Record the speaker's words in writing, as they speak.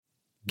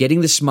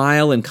Getting the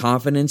smile and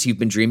confidence you've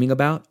been dreaming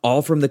about,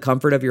 all from the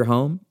comfort of your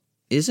home,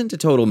 isn't a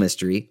total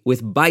mystery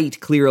with Byte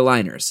clear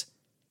aligners.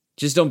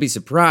 Just don't be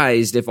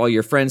surprised if all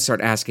your friends start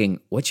asking,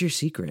 "What's your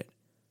secret?"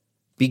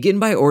 Begin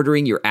by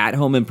ordering your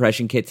at-home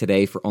impression kit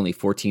today for only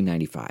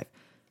 $14.95.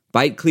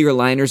 Byte clear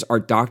aligners are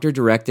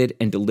doctor-directed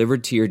and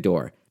delivered to your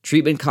door.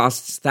 Treatment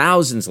costs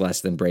thousands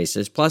less than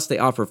braces, plus they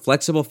offer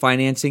flexible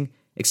financing,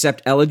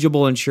 accept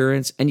eligible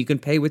insurance, and you can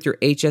pay with your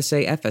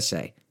HSA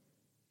FSA.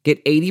 Get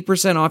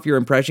 80% off your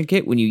impression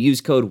kit when you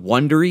use code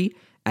WONDERY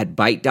at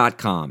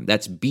Byte.com.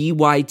 That's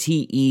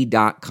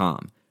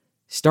BYTE.com.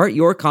 Start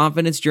your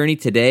confidence journey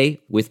today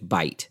with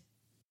Byte.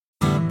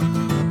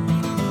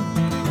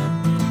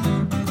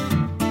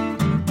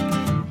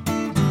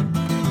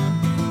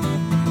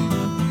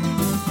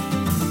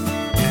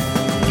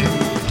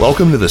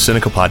 Welcome to the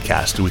Sinica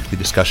Podcast, a weekly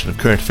discussion of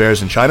current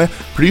affairs in China,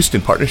 produced in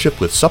partnership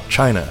with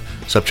SupChina.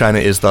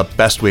 SupChina is the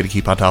best way to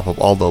keep on top of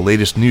all the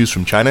latest news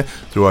from China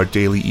through our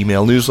daily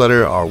email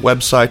newsletter, our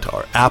website,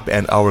 our app,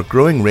 and our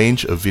growing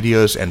range of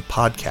videos and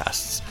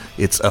podcasts.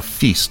 It's a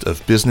feast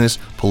of business,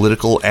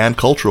 political, and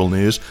cultural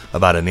news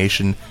about a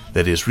nation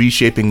that is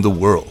reshaping the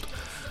world.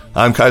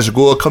 I'm Kaiser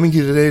Kuo, coming to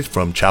you today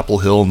from Chapel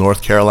Hill,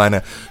 North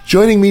Carolina.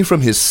 Joining me from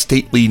his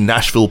stately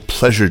Nashville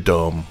Pleasure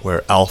Dome,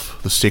 where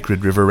Alf, the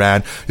sacred river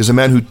ran, is a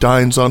man who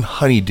dines on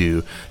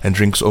honeydew and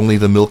drinks only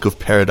the milk of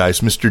paradise,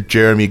 Mr.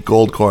 Jeremy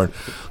Goldkorn,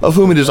 of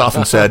whom it is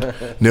often said,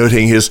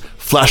 noting his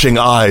flashing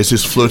eyes,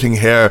 his floating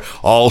hair,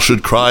 all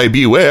should cry,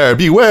 beware,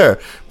 beware.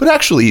 But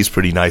actually, he's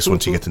pretty nice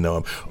once you get to know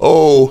him.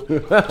 Oh,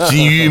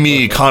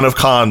 Ziyumi, Khan of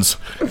Khans,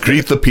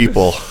 greet the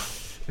people.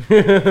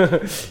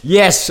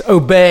 Yes,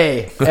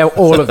 obey,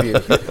 all of you.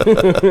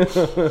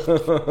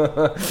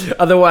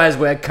 Otherwise,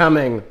 we're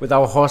coming with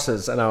our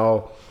horses and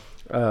our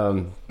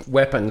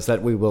weapons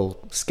that we will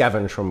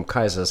scavenge from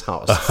Kaiser's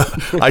house.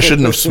 I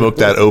shouldn't have smoked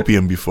that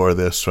opium before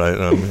this, right?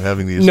 I'm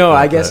having these. No,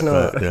 I guess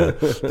not. Yeah,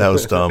 that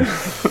was dumb.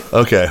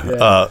 Okay.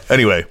 Yeah.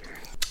 Anyway.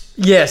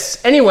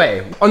 Yes.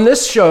 Anyway, on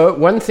this show,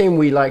 one theme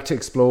we like to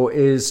explore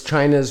is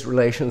China's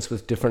relations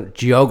with different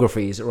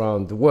geographies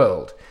around the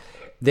world.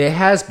 There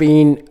has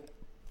been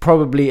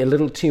probably a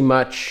little too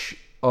much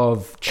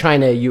of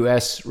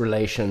China-US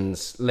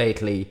relations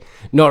lately,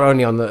 not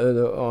only on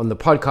the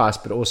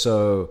podcast, but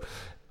also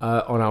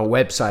on our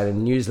website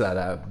and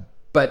newsletter.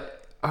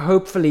 But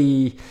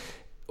hopefully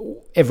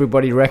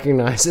everybody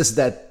recognizes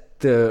that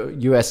the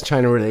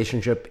US-China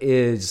relationship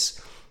is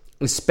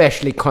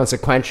especially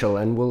consequential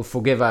and will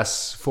forgive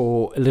us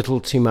for a little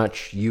too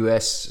much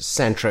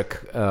US-centric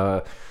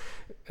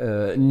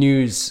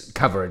news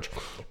coverage.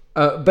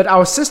 But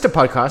our sister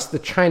podcast, the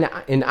China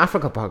in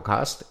Africa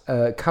podcast,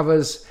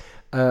 covers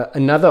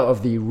another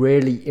of the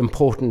really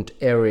important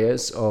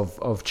areas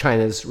of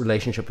China's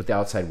relationship with the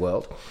outside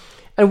world.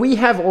 And we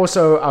have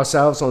also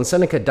ourselves on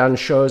Sinica done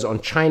shows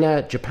on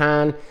China,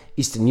 Japan,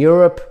 Eastern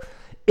Europe,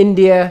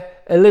 India,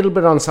 a little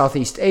bit on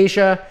Southeast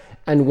Asia,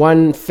 and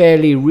one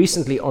fairly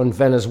recently on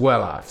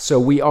Venezuela. So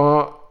we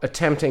are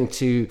attempting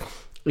to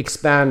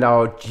expand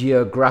our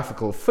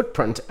geographical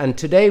footprint, and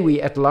today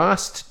we at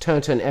last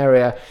turn to an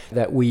area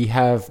that we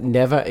have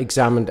never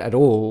examined at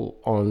all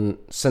on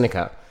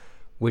Sinica,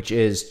 which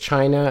is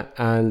China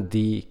and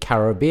the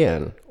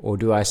Caribbean, or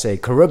do I say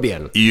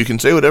Caribbean? You can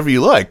say whatever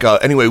you like.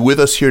 Anyway, with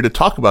us here to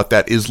talk about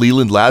that is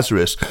Leland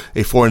Lazarus,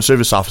 a Foreign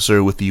Service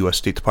officer with the U.S.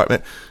 State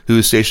Department, who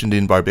is stationed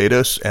in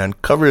Barbados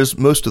and covers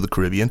most of the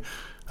Caribbean.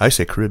 I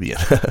say Caribbean.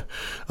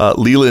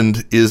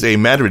 Leland is a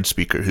Mandarin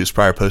speaker whose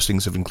prior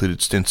postings have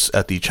included stints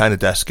at the China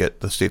desk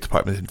at the State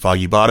Department in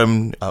Foggy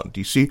Bottom out in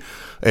D.C.,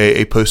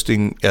 a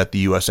posting at the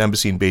U.S.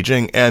 Embassy in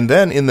Beijing, and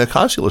then in the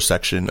consular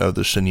section of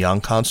the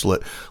Shenyang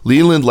Consulate.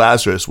 Leland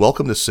Lazarus,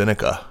 welcome to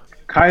Sinica.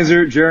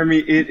 Kaiser, Jeremy,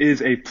 it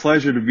is a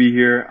pleasure to be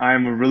here. I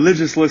am a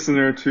religious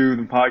listener to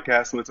the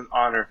podcast, so it's an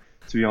honor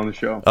to be on the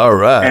show. All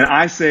right. And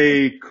I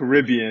say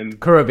Caribbean.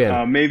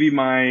 Maybe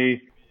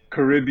my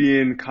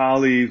Caribbean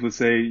colleagues would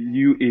say,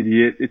 "You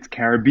idiot, it's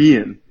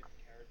Caribbean."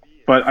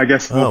 But I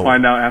guess we'll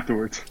find out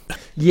afterwards.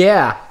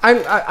 Yeah.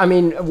 I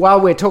mean, while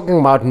we're talking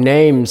about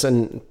names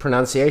and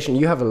pronunciation,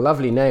 you have a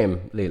lovely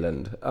name,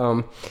 Leland.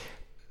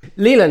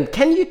 Leland,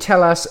 can you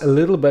tell us a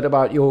little bit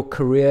about your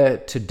career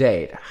to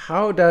date?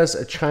 How does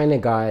a China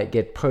guy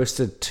get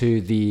posted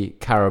to the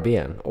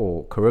Caribbean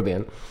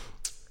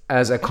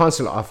as a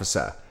consular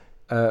officer?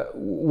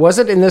 Was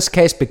it in this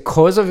case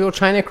because of your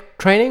China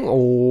training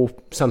or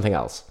something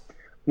else?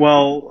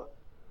 Well,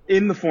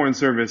 in the Foreign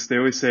Service, they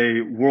always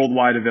say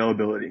worldwide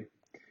availability.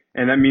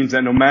 And that means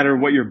that no matter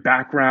what your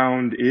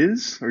background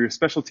is or your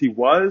specialty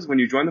was when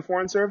you joined the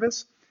Foreign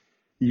Service,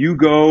 you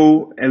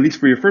go, at least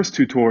for your first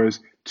two tours,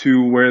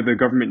 to where the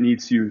government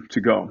needs you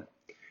to go.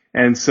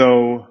 And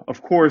so,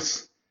 of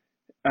course,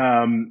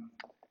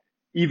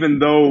 even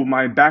though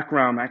my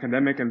background, my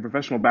academic and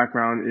professional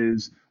background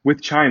is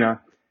with China,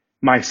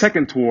 my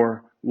second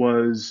tour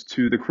was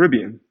to the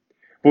Caribbean.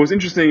 But what's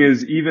interesting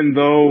is even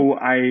though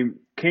I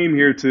came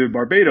here to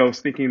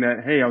Barbados thinking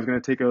that, hey, I was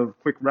going to take a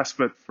quick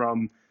respite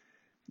from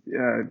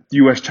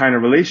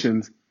U.S.-China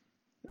relations,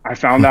 I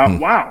found out,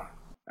 wow,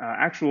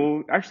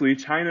 Actually,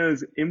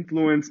 China's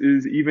influence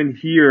is even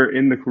here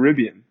in the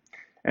Caribbean.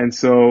 And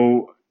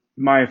so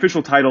my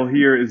official title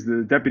here is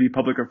the Deputy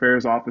Public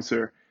Affairs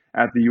Officer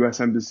at the U.S.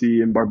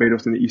 Embassy in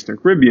Barbados in the Eastern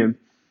Caribbean.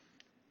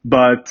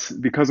 But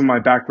because of my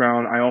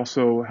background, I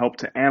also help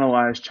to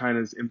analyze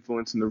China's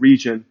influence in the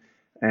region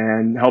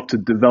and help to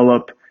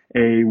develop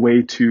a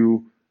way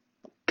to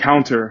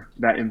counter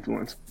that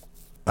influence.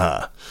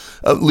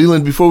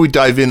 Leland, before we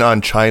dive in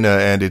on China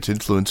and its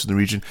influence in the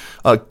region,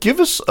 give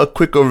us a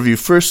quick overview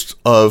first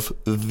of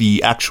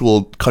the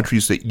actual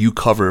countries that you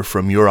cover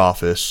from your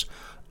office,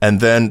 and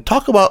then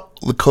talk about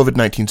the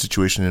COVID-19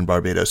 situation in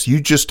Barbados. You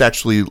just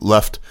actually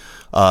left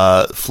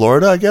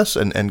Florida, I guess,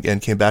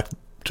 and came back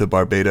to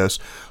Barbados.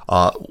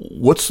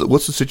 What's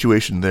the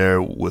situation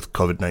there with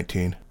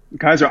COVID-19?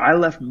 Kaiser, I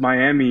left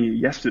Miami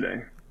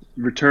yesterday,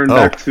 returned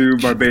back to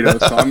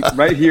Barbados. So I'm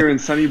right here in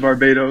sunny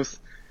Barbados.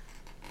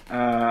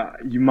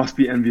 You must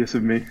be envious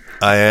of me.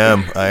 I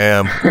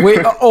am.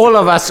 All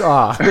of us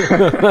are.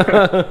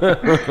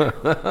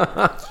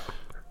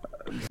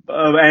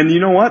 And you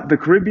know what? The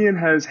Caribbean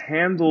has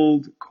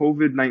handled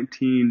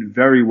COVID-19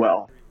 very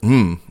well.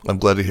 I'm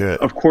glad to hear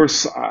it. Of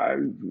course,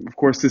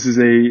 this is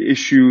a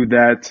issue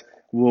that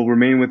will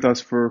remain with us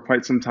for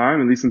quite some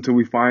time, at least until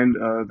we find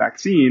a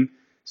vaccine.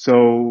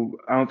 So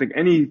I don't think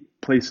any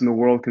place in the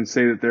world can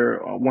say that they're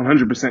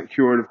 100%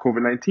 cured of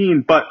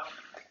COVID-19, but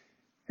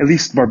at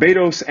least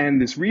Barbados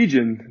and this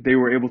region, they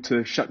were able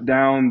to shut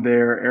down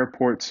their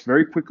airports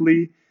very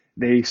quickly.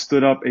 They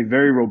stood up a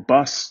very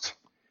robust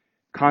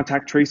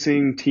contact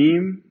tracing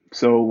team.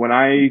 So when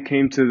I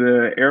came to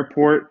the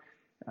airport,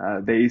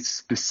 they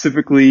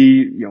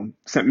specifically,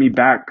 sent me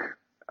back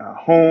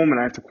home, and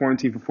I had to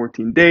quarantine for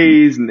 14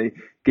 days, and they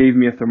gave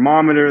me a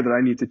thermometer that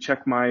I need to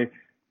check my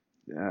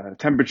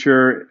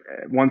temperature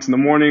once in the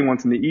morning,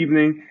 once in the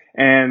evening,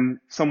 and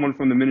someone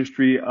from the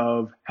Ministry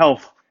of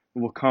Health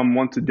will come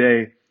once a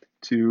day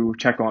to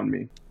check on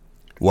me.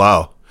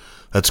 Wow,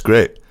 that's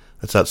great.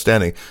 That's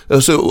outstanding.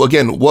 So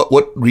again,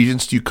 what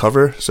regions do you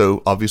cover?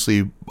 So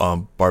obviously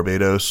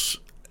Barbados,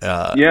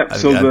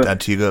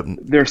 Antigua.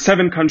 There are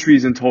 7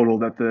 countries in total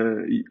that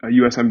the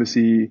U.S.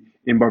 Embassy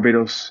in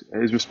Barbados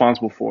is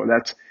responsible for.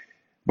 That's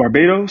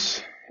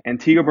Barbados,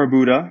 Antigua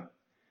Barbuda,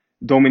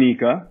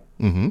 Dominica,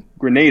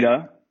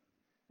 Grenada,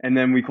 and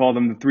then we call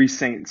them the 3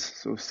 saints.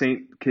 So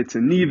St. Kitts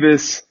and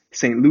Nevis,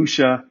 St.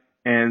 Lucia,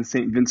 and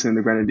St. Vincent and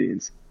the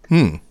Grenadines.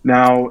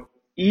 Now,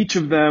 each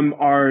of them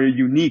are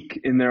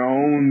unique in their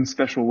own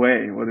special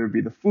way, whether it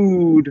be the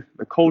food,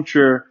 the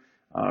culture,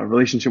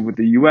 relationship with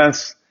the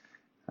U.S.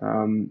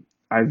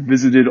 I've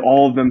visited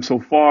all of them so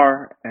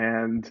far,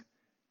 and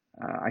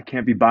I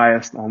can't be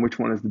biased on which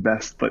one is the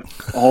best, but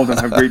all of them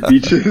have great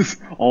beaches.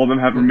 All of them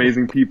have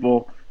amazing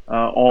people.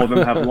 All of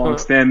them have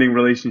long-standing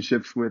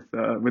relationships with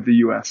the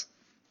U.S.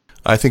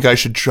 I think I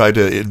should try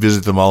to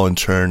visit them all in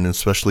turn,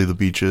 especially the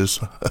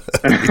beaches.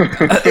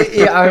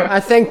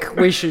 I think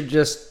we should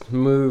just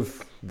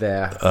move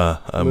there.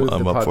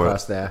 I'm up for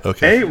it. There.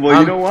 Okay. Hey, well,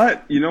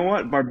 you know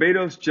what?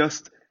 Barbados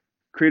just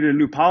created a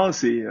new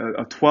policy,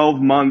 a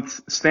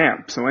 12-month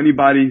stamp. So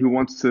anybody who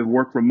wants to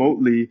work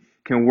remotely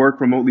can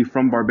work remotely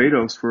from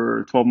Barbados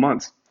for 12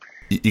 months.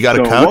 You got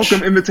a couch?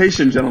 Welcome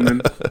invitation,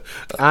 gentlemen.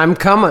 I'm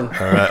coming.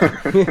 All right.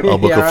 I'll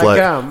book a flight. I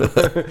come.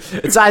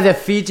 It's either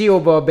Fiji or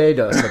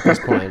Barbados at this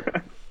point.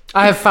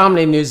 I have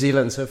family in New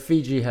Zealand, so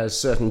Fiji has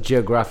certain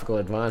geographical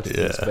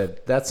advantages,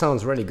 but that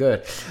sounds really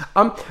good.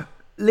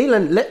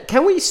 Leland,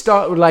 can we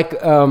start with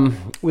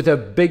with a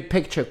big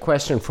picture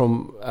question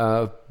from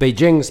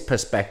Beijing's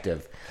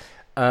perspective?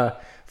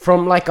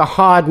 From a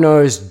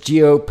hard-nosed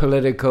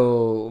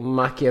geopolitical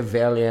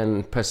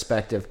Machiavellian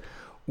perspective,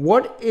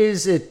 what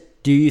is it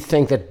do you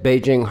think that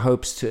Beijing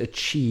hopes to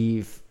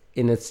achieve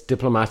in its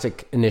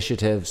diplomatic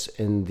initiatives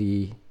in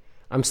the,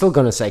 I'm still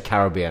going to say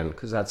Caribbean,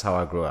 because that's how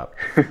I grew up.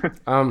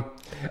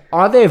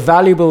 Are there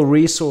valuable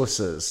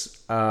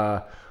resources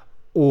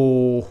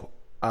or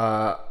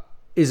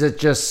is it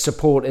just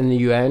support in the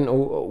UN?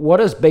 Or what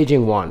does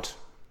Beijing want?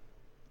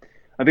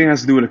 I think it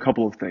has to do with a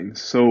couple of things.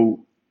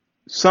 So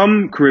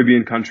some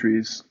Caribbean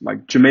countries,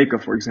 like Jamaica,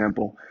 for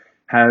example,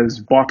 has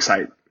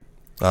bauxite.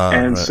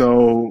 And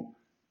so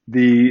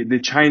the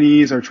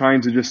Chinese are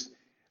trying to just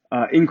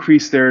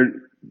increase their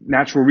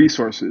natural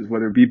resources,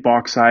 whether it be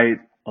bauxite,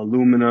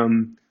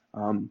 aluminum,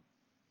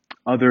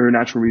 other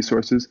natural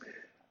resources.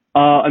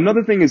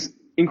 Another thing is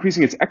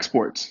increasing its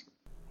exports,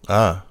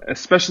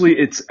 especially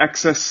its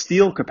excess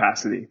steel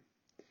capacity,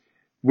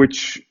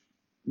 which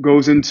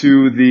goes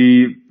into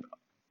the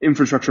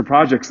infrastructure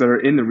projects that are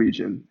in the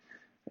region.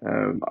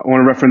 I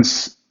want to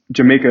reference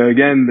Jamaica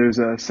again. There's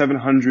a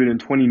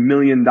 $720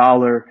 million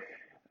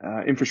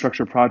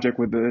infrastructure project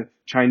with the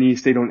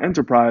Chinese state-owned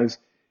enterprise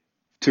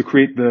to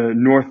create the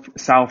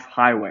North-South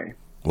Highway.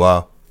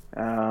 Wow.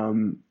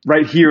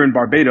 Right here in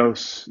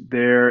Barbados,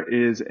 there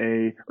is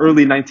a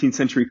early 19th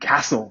century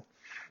castle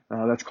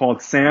that's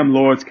called Sam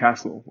Lord's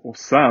Castle, or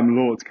Sam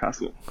Lord's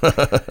Castle,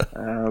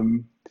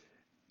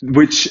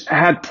 which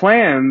had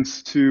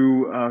plans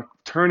to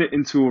turn it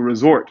into a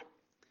resort.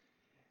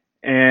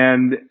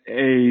 And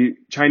a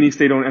Chinese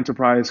state-owned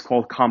enterprise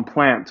called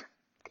Complant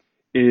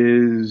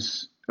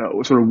is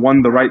sort of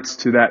won the rights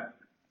to that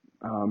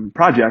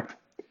project.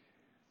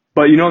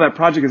 But that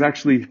project has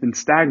actually been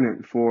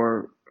stagnant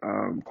for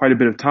quite a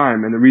bit of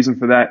time. And the reason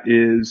for that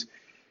is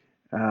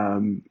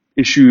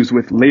issues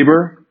with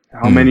labor,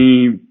 how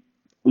many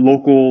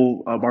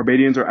local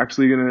Barbadians are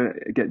actually going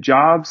to get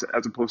jobs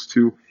as opposed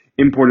to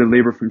imported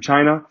labor from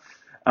China,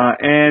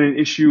 and an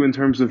issue in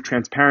terms of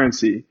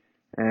transparency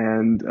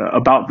and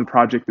about the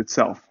project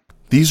itself.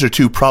 These are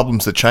two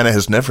problems that China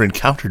has never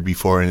encountered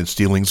before in its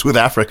dealings with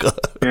Africa.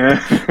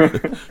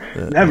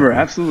 Yeah. Never,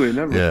 absolutely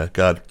never. Yeah,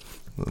 God.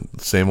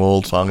 Same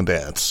old song and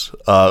dance.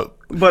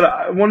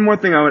 But one more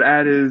thing I would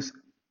add is,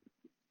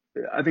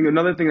 I think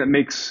another thing that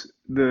makes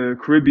the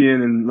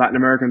Caribbean and Latin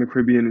America and the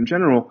Caribbean in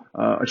general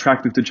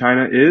attractive to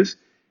China is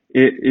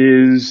it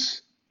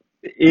is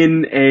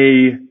in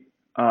a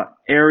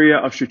area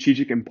of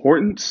strategic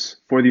importance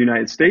for the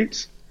United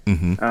States.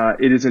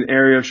 It is an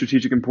area of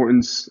strategic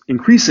importance,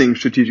 increasing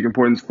strategic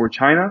importance for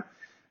China,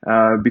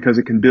 because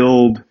it can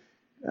build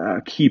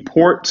key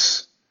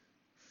ports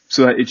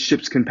so that its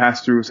ships can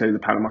pass through, say, the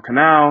Panama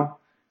Canal,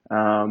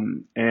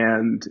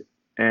 and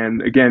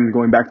again,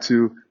 going back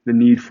to the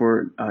need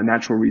for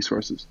natural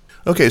resources.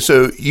 Okay,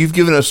 so you've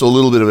given us a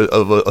little bit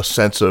of a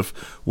sense of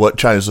what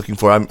China's looking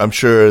for. I'm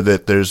sure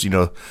that there's,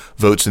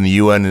 votes in the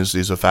UN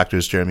is a factor,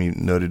 as Jeremy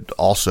noted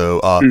also.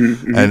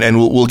 And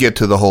we'll get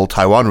to the whole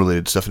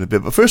Taiwan-related stuff in a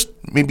bit. But first,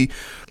 maybe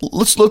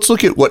let's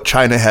look at what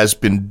China has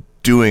been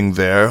doing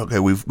there. Okay,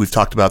 we've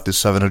talked about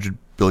this $700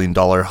 billion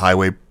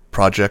highway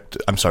project.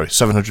 I'm sorry,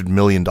 $700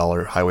 million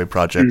highway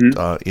project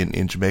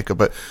in Jamaica.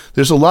 But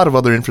there's a lot of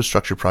other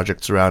infrastructure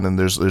projects around, and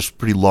there's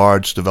pretty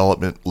large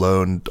development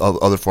loan,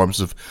 other forms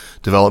of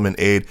development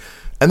aid,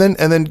 and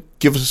then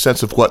give us a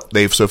sense of what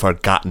they've so far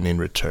gotten in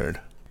return.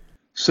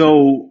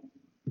 So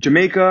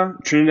Jamaica,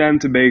 Trinidad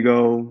and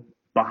Tobago,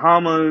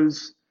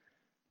 Bahamas,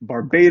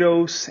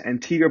 Barbados,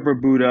 Antigua,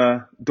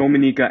 Barbuda,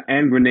 Dominica,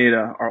 and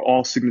Grenada are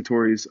all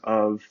signatories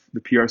of the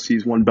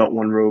PRC's One Belt,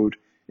 One Road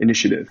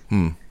initiative.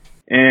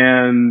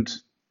 And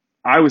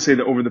I would say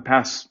that over the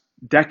past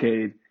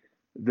decade,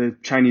 the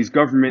Chinese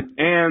government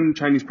and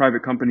Chinese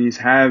private companies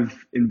have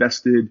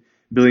invested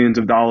billions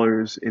of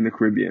dollars in the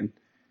Caribbean.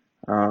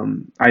 I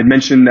had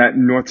mentioned that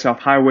North-South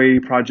Highway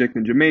project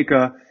in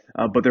Jamaica,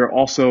 but there are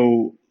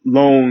also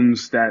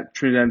loans that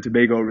Trinidad and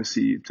Tobago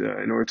received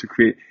in order to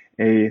create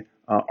a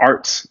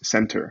arts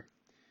center.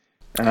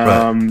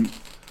 Right.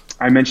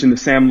 I mentioned the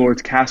Sam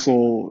Lord's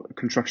Castle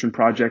construction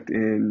project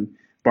in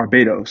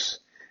Barbados.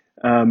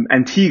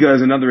 Antigua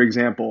is another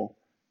example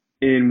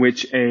in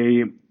which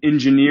a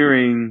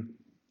engineering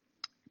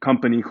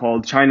company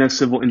called China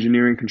Civil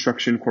Engineering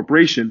Construction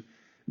Corporation,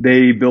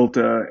 they built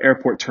an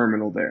airport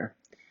terminal there.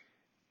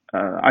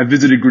 I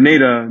visited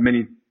Grenada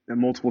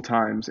multiple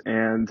times,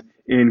 and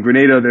in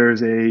Grenada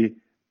there's a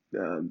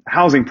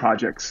housing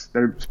projects that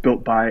are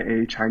built by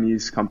a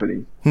Chinese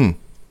company.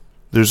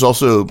 There's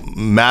also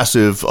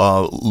massive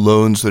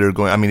loans that are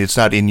going. I mean, it's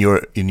not in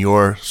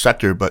your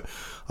sector, but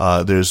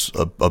there's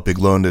a big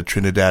loan to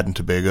Trinidad and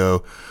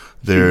Tobago.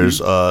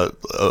 There's a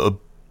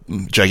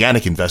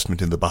gigantic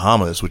investment in the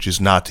Bahamas, which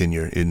is not in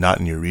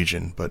your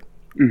region, but.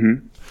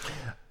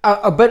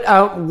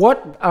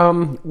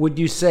 What would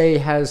you say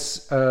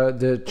has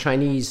the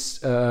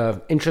Chinese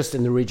interest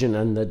in the region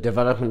and the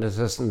development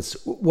assistance?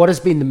 What has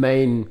been the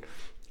main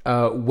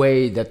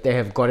way that they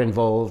have got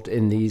involved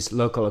in these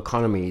local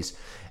economies?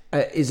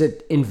 Is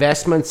it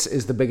investments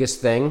is the biggest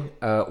thing,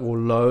 or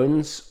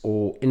loans,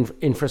 or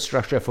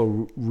infrastructure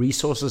for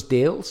resources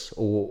deals,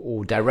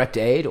 or direct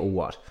aid, or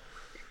what?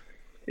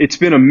 It's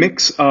been a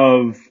mix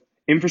of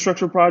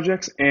infrastructure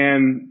projects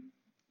and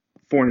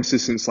foreign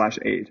assistance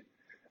 / aid.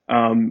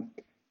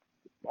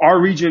 Our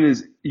region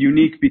is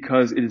unique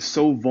because it is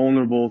so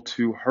vulnerable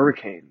to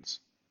hurricanes,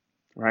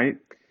 right?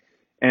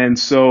 And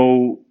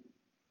so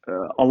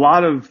a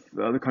lot of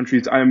the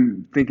countries,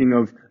 I'm thinking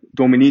of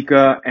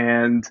Dominica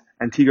and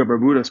Antigua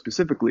Barbuda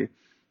specifically,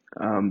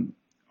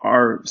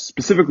 are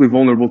specifically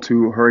vulnerable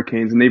to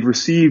hurricanes, and they've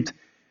received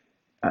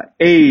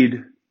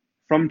aid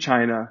from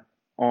China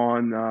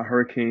on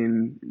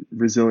hurricane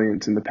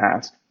resilience in the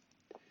past.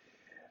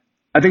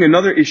 I think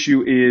another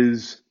issue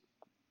is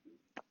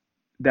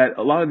that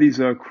a lot of these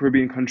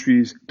Caribbean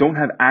countries don't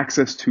have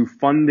access to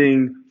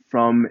funding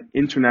from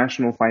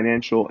international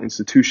financial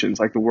institutions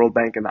like the World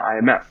Bank and the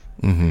IMF.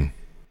 And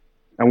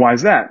why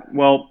is that?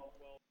 Well,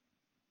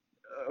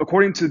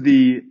 according to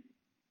the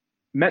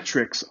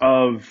metrics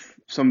of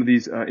some of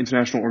these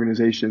international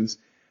organizations,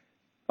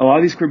 a lot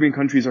of these Caribbean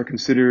countries are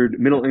considered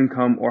middle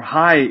income or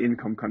high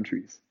income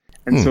countries.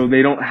 And so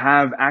they don't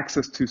have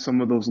access to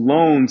some of those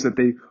loans that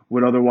they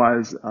would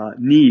otherwise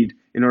need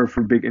in order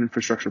for big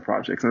infrastructure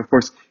projects. And of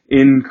course,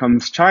 in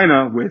comes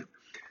China with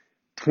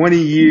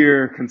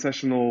 20-year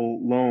concessional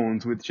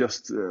loans with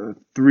just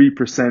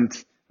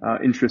 3%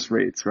 interest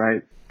rates,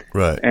 right?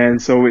 Right.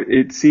 And so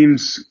it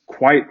seems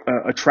quite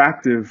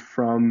attractive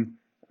from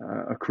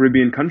a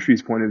Caribbean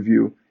country's point of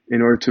view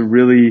in order to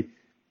really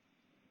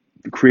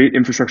create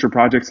infrastructure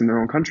projects in their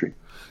own country.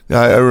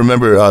 I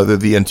remember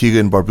the Antigua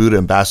and Barbuda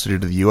ambassador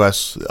to the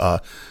U.S.,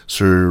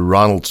 Sir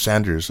Ronald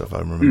Sanders, if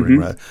I'm remembering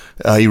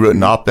right. He wrote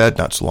an op-ed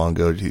not so long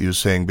ago. He was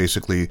saying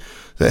basically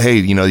that, hey,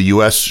 the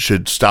U.S.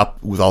 should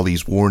stop with all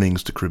these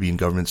warnings to Caribbean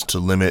governments to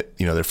limit,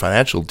 their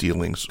financial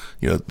dealings.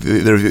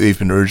 They've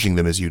been urging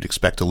them, as you'd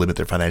expect, to limit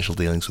their financial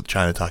dealings with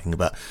China, talking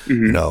about,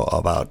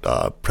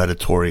 about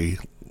predatory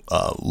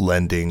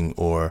lending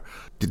or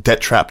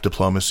debt trap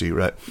diplomacy,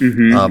 right?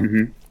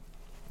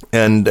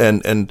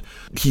 And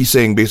he's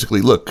saying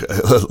basically, look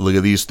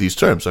at these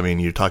terms. I mean,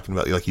 you're talking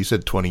about, like you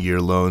said,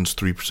 20-year loans,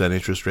 3%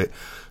 interest rate.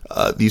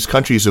 These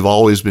countries have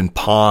always been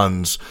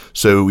pawns.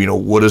 So,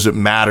 what does it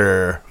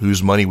matter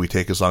whose money we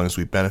take as long as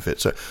we benefit?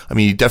 So, I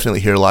mean, you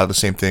definitely hear a lot of the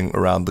same thing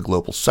around the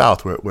global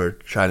South where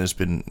China's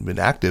been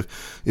active.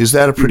 Is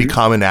that a pretty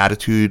common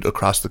attitude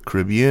across the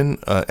Caribbean?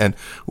 And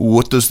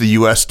what does the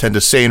U.S. tend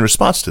to say in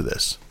response to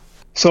this?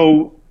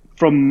 So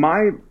from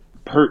my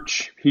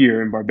perch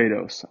here in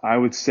Barbados, I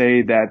would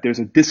say that there's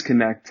a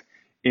disconnect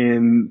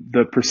in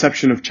the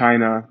perception of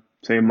China,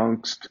 say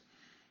amongst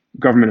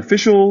government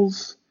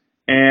officials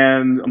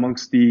and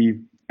amongst the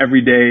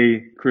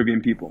everyday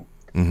Caribbean people.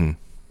 And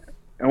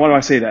why do I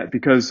say that?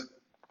 Because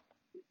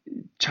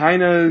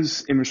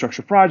China's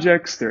infrastructure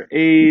projects, their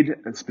aid,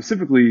 and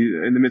specifically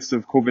in the midst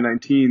of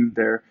COVID-19,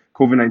 their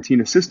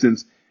COVID-19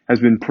 assistance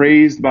has been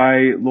praised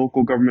by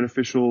local government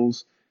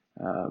officials.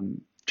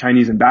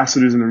 Chinese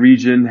ambassadors in the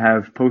region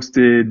have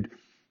posted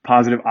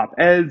positive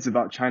op-eds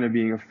about China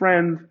being a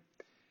friend.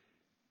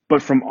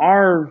 But from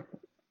our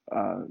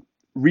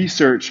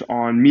research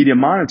on media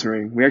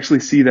monitoring, we actually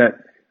see that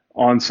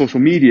on social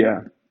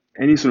media,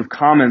 any sort of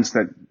comments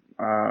that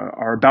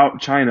are about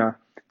China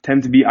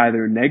tend to be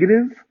either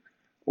negative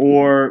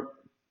or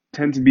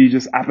tend to be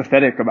just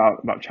apathetic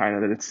about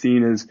China, that it's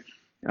seen as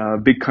a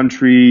big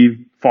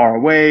country far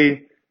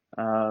away.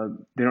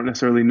 They don't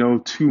necessarily know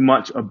too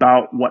much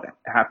about what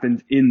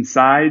happens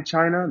inside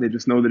China. They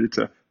just know that it's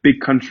a big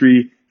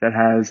country that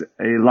has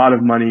a lot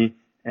of money.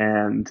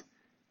 And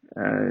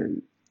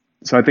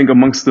so I think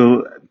amongst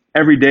the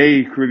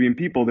everyday Caribbean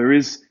people, there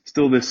is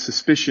still this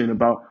suspicion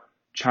about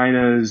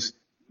China's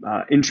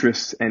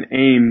interests and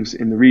aims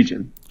in the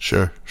region.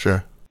 Sure.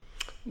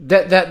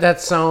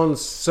 That sounds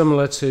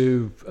similar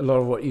to a lot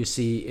of what you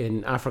see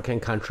in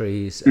African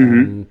countries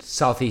and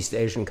Southeast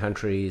Asian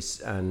countries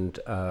and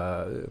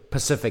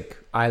Pacific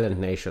Island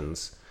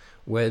nations,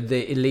 where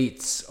the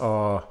elites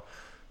are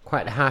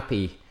quite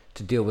happy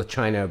to deal with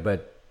China,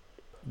 but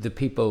the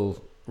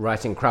people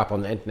writing crap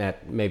on the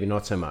internet, maybe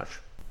not so much.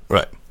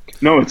 Right.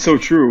 No, it's so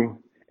true.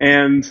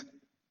 And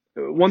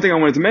one thing I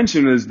wanted to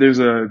mention is there's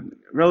a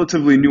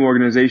relatively new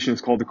organization.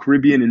 It's called the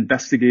Caribbean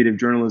Investigative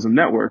Journalism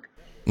Network.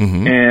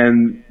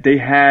 And they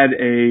had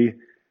a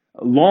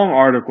long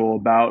article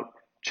about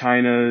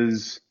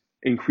China's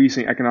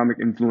increasing economic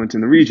influence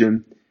in the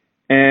region.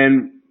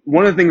 And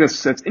one of the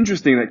things that's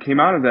interesting that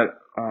came out of that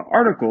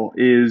article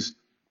is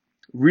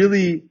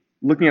really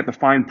looking at the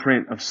fine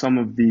print of some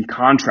of the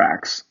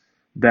contracts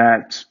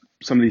that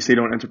some of these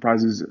state-owned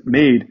enterprises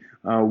made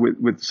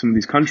with some of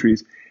these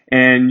countries.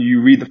 And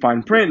you read the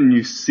fine print and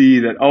you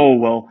see that, oh,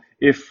 well,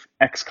 if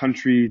X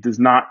country does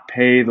not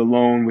pay the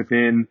loan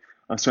within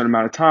a certain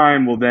amount of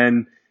time, well,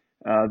 then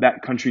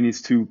that country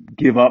needs to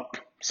give up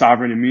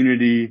sovereign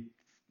immunity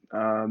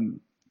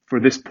for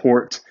this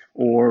port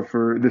or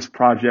for this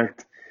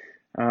project,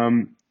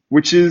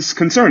 which is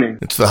concerning.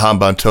 It's the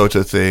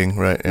Hambantota thing,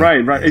 right?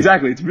 Yeah. Right,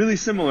 exactly. It's really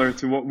similar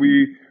to what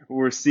we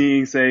were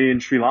seeing, say, in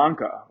Sri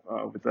Lanka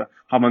with the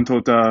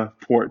Hambantota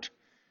port,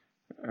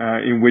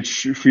 in which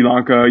Sri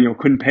Lanka,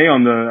 couldn't pay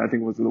on I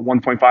think it was the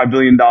 $1.5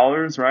 billion,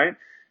 right?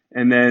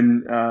 And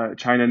then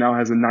China now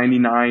has a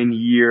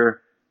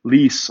 99-year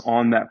lease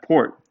on that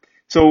port.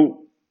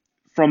 So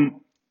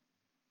from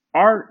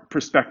our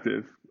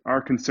perspective, our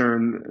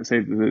concern,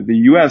 say the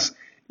U.S.,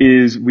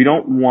 is we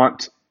don't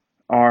want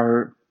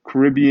our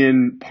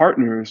Caribbean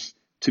partners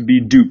to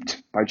be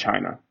duped by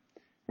China,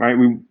 right?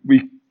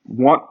 We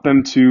want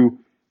them to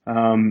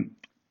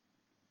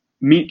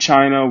meet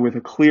China with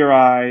a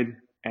clear-eyed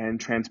and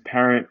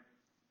transparent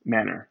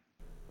manner.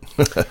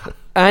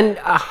 And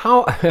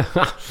how?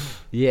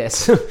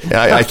 Yes.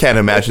 I can't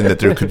imagine that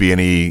there could be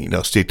any,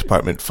 State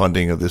Department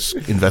funding of this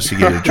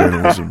investigative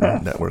journalism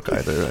network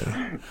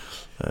either.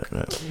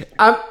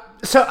 Right.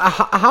 So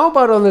how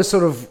about on the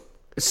sort of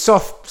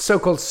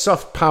so-called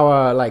soft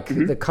power, like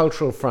the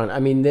cultural front? I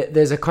mean,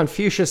 there's a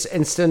Confucius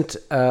Instant,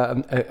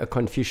 a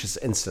Confucius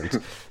Instant.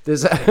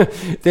 There's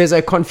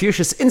a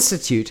Confucius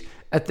Institute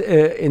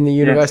in the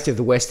University of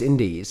the West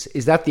Indies.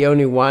 Is that the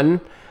only one?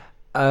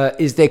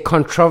 Is there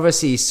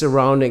controversy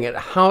surrounding it?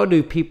 How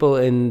do people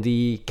in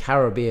the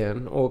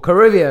Caribbean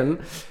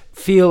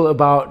feel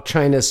about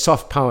China's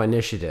soft power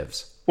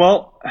initiatives?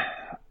 Well,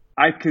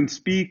 I can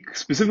speak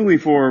specifically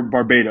for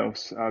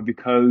Barbados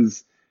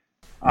because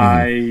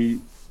I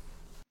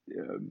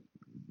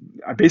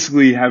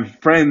basically have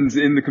friends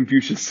in the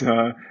Confucius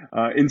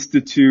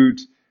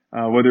Institute,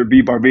 whether it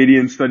be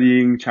Barbadians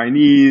studying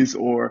Chinese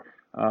or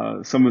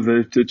some of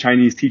the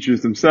Chinese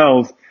teachers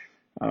themselves.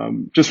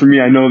 just for me,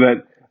 I know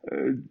that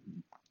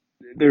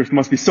there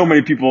must be so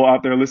many people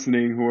out there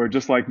listening who are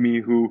just like me,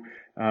 who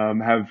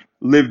have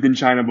lived in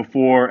China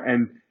before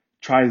and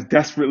tries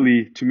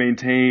desperately to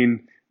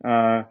maintain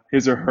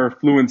his or her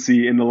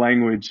fluency in the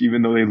language,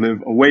 even though they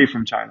live away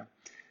from China.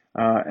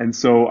 And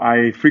so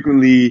I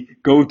frequently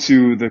go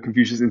to the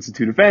Confucius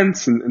Institute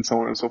events and so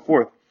on and so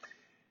forth.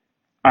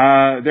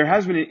 There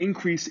has been an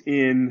increase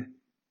in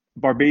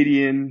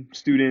Barbadian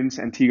students,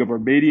 Antigua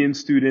Barbadian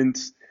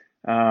students,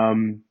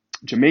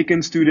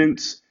 Jamaican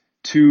students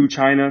to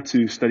China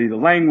to study the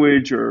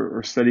language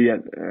or study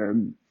at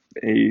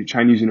a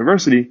Chinese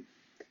university.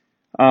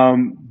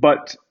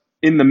 But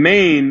in the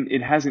main,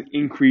 it hasn't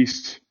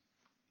increased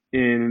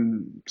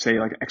in, say,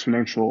 like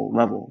exponential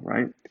level,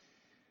 right?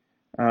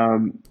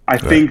 I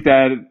think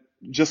that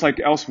just like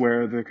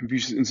elsewhere, the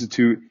Confucius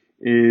Institute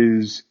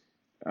is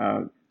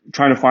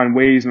trying to find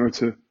ways in order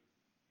to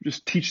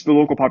just teach the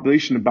local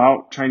population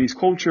about Chinese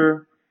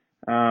culture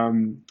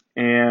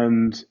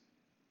and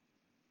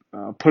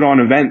put on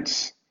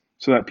events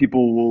so that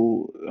people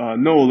will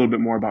know a little bit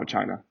more about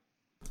China.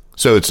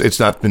 So it's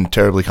not been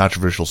terribly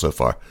controversial so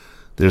far.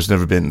 There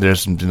hasn't been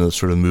a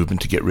sort of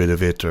movement to get rid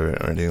of it or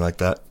anything like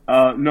that?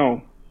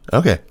 No.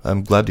 Okay,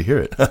 I'm glad to hear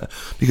it.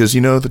 Because,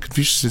 the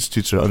Confucius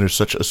Institutes are under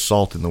such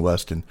assault in the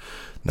West, and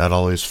not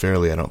always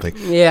fairly, I don't think.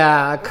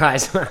 Yeah,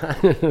 guys.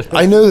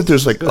 I know that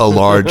there's like a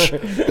large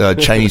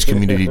Chinese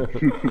community.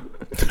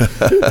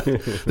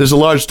 There's a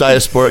large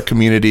diasporic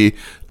community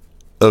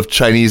of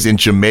Chinese in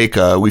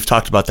Jamaica. We've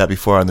talked about that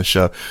before on the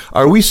show.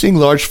 Are we seeing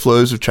large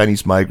flows of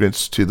Chinese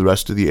migrants to the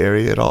rest of the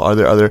area at all? Are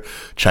there other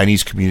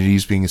Chinese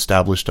communities being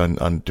established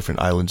on different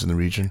islands in the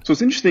region? So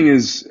what's interesting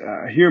is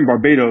here in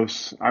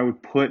Barbados, I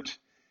would put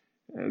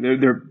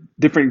there are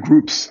different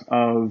groups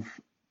of,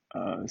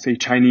 say,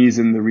 Chinese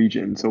in the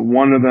region. So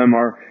one of them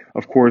are,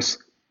 of course,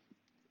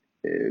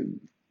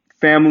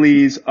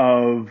 families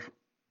of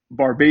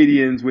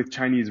Barbadians with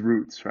Chinese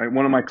roots, right?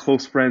 One of my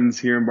close friends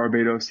here in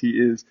Barbados, he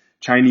is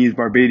Chinese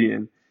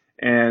Barbadian,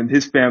 and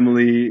his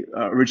family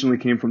originally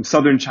came from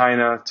southern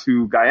China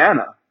to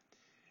Guyana,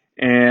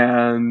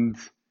 and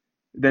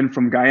then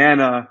from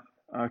Guyana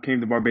came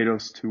to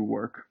Barbados to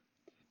work.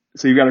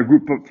 So you've got a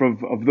group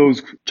of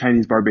those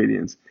Chinese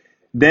Barbadians.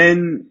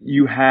 Then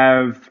you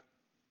have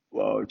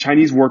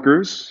Chinese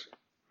workers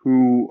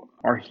who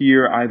are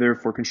here either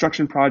for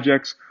construction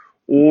projects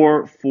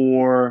or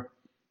for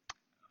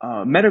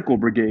medical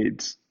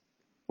brigades.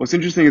 What's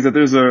interesting is that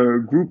there's a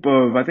group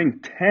of, I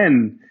think,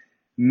 10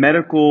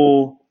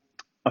 medical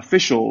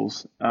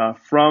officials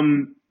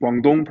from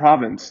Guangdong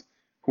province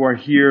who are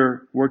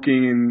here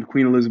working in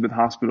Queen Elizabeth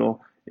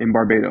Hospital in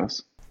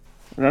Barbados.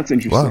 And that's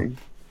interesting.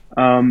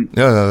 Wow.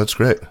 No, that's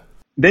great.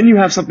 Then you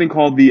have something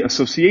called the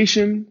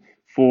Association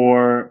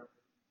for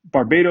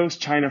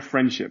Barbados-China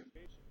Friendship.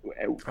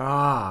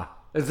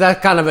 Is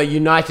that kind of a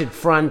united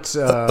front?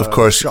 Of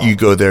course, you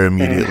go there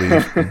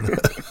immediately.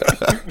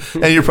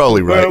 And you're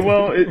probably right.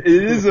 Well, it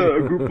is a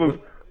group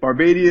of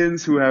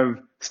Barbadians who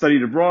have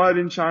studied abroad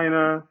in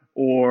China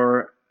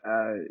or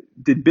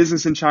did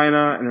business in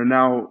China and are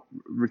now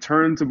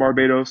returned to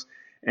Barbados.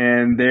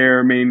 And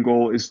their main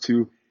goal is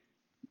to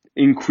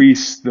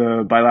increase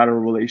the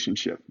bilateral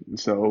relationship. And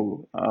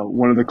so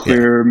one of the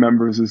clear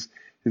members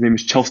his name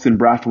is Chelston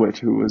Brathwaite,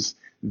 who was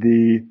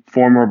the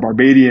former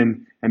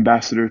Barbadian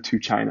ambassador to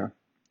China.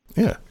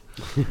 Yeah.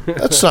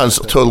 That sounds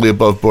totally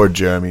above board,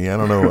 Jeremy. I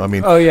don't know. I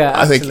mean,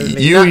 I think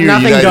you and your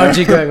nothing United,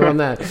 dodgy going on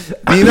there.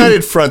 The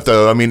United Front,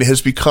 though, I mean,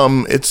 has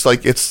become, it's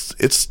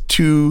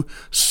to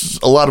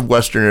a lot of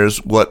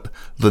Westerners what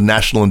the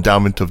National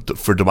Endowment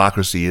for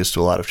Democracy is to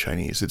a lot of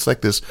Chinese. It's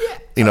like this,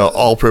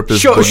 all-purpose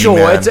Sure,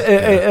 boogeyman. It's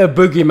a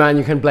boogeyman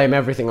you can blame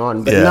everything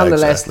on. But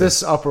nonetheless,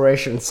 this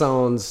operation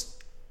sounds...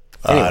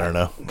 Anyway. I don't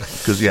know.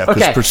 Because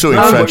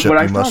pursuing friendship, what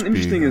I you must found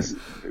interesting be, is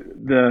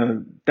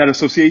that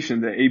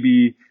association,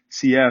 the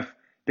ABCF,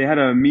 they had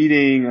a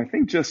meeting, I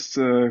think, just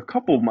a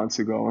couple of months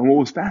ago. And what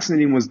was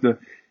fascinating was the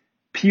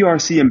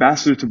PRC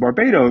ambassador to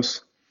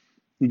Barbados.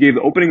 He gave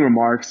the opening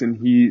remarks, and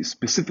he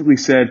specifically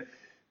said,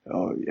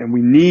 and we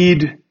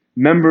need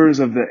members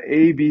of the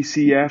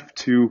ABCF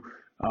to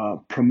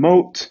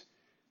promote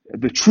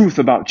the truth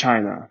about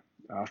China.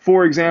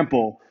 For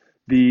example,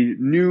 the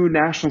new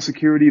national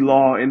security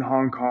law in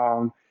Hong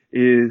Kong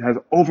has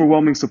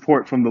overwhelming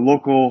support from the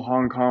local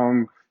Hong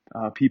Kong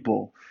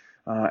people.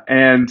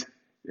 And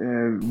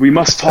we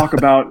must talk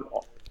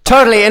about...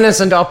 Totally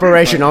innocent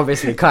operation,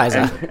 obviously,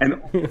 Kaiser.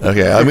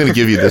 Okay, I'm going to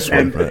give you this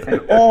one.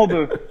 And all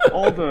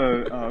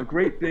the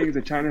great things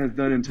that China has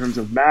done in terms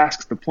of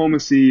masks,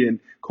 diplomacy, and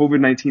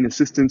COVID-19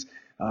 assistance,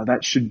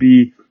 that should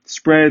be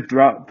spread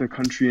throughout the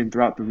country and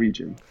throughout the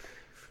region.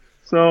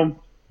 So...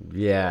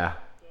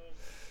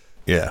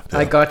 Yeah.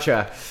 I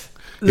gotcha.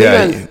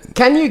 Leon,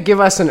 can you give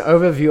us an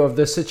overview of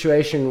the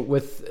situation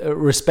with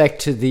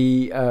respect to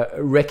the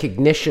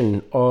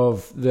recognition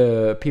of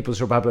the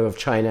People's Republic of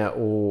China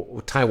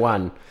or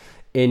Taiwan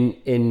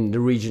in the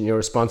region you're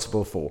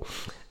responsible for?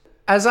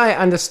 As I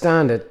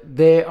understand it,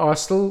 there are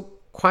still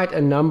quite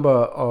a number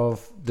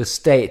of the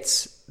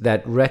states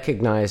that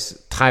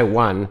recognize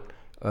Taiwan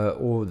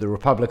or the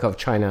Republic of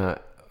China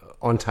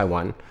on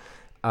Taiwan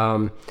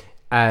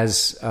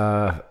as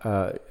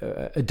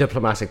a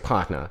diplomatic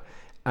partner.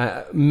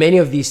 Many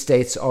of these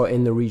states are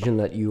in the region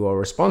that you are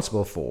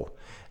responsible for.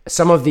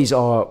 Some of these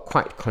are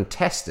quite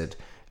contested,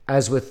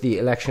 as with the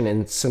election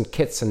in St.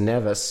 Kitts and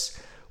Nevis,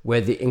 where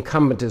the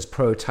incumbent is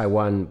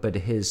pro-Taiwan, but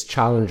his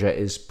challenger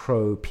is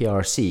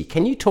pro-PRC.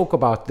 Can you talk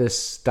about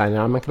this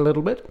dynamic a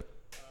little bit?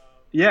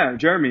 Yeah,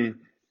 Jeremy,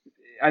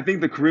 I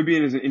think the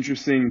Caribbean is an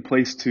interesting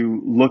place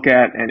to look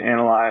at and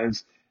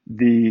analyze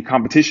the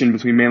competition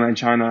between mainland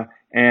China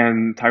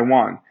and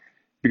Taiwan.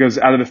 Because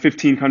out of the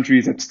 15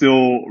 countries that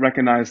still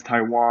recognize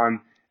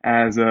Taiwan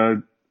as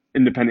an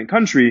independent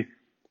country,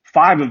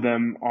 5 of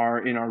them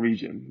are in our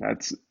region.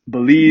 That's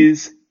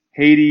Belize,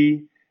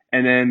 Haiti,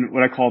 and then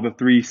what I call the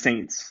 3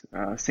 saints,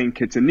 St.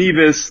 Kitts and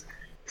Nevis,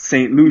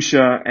 St.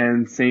 Lucia,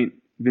 and St.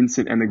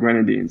 Vincent and the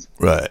Grenadines.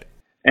 Right.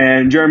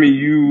 And Jeremy,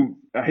 you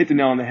hit the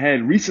nail on the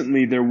head.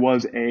 Recently, there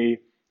was a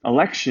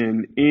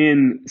election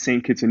in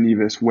St. Kitts and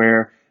Nevis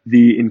where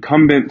the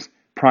incumbent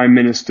Prime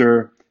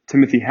Minister,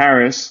 Timothy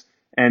Harris,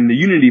 and the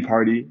Unity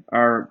Party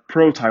are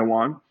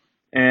pro-Taiwan,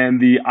 and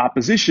the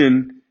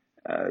opposition,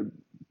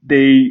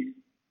 they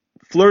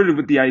flirted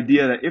with the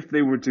idea that if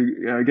they were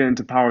to get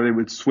into power, they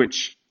would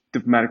switch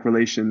diplomatic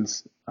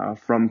relations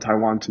from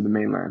Taiwan to the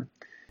mainland.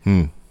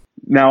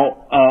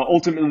 Now,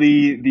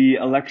 ultimately, the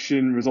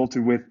election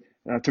resulted with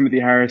Timothy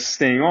Harris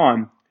staying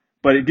on,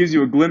 but it gives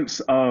you a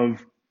glimpse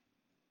of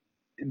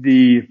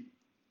the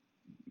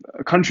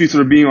country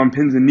sort of being on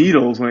pins and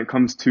needles when it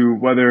comes to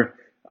whether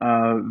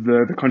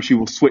the country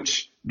will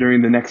switch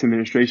during the next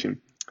administration.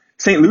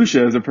 St.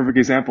 Lucia is a perfect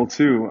example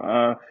too.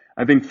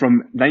 I think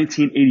from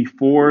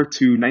 1984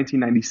 to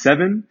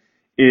 1997,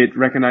 it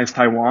recognized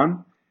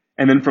Taiwan.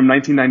 And then from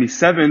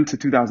 1997 to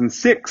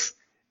 2006,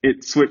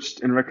 it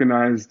switched and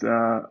recognized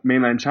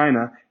mainland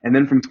China. And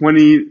then from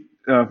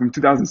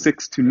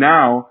 2006 to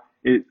now,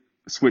 it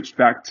switched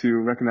back to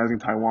recognizing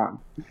Taiwan.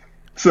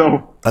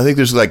 So I think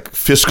there's like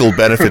fiscal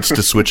benefits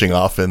to switching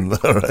off, and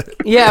right?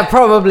 Yeah,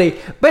 probably.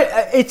 But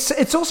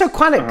it's also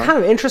kind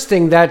of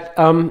interesting that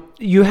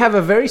you have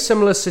a very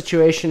similar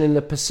situation in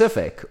the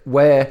Pacific,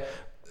 where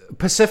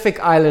Pacific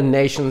Island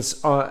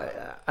nations are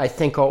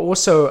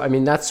also. I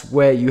mean, that's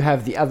where you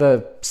have the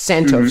other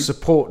center of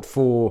support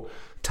for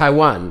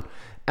Taiwan,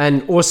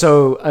 and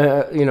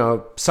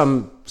also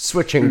some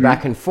switching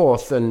back and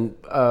forth and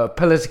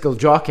political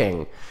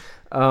jockeying.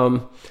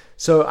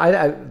 So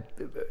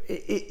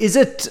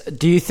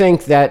do you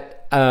think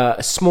that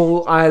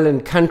small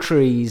island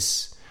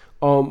countries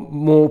are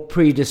more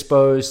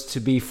predisposed to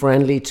be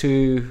friendly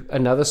to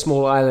another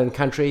small island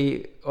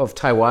country of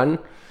Taiwan?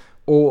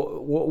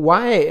 Or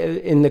why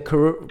in the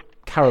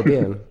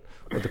Caribbean?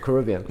 Or the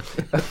Caribbean?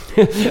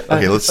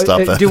 Okay, let's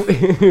stop that.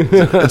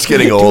 It's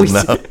getting old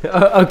now.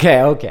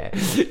 Okay.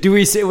 Do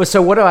we say,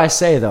 so what do I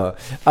say though?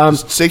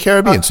 Say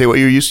Caribbean. Say what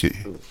you're used to.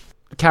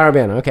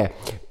 Caribbean, okay.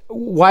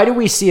 Why do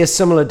we see a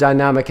similar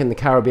dynamic in the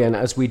Caribbean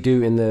as we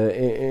do in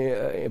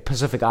the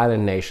Pacific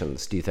Island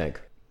nations, do you think?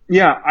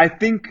 Yeah, I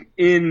think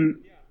in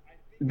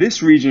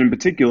this region in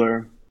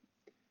particular,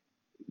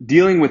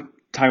 dealing with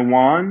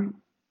Taiwan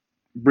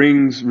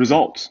brings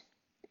results.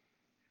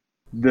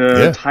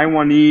 The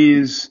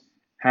Taiwanese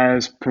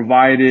has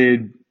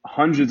provided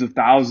hundreds of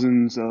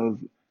thousands of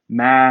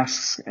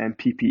masks and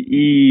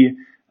PPE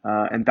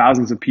and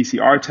thousands of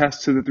PCR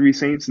tests to the 3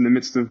 saints in the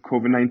midst of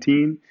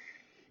COVID-19.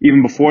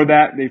 Even before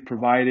that, they've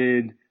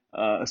provided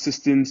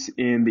assistance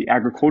in the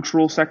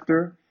agricultural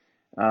sector.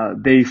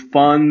 They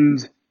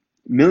fund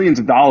millions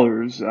of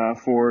dollars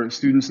for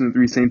students in the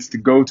 3 saints to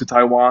go to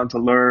Taiwan to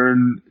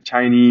learn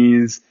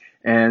Chinese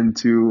and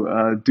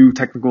to do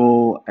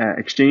technical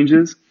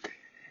exchanges.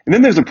 And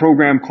then there's a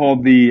program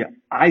called the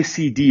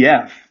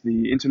ICDF,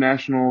 the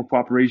International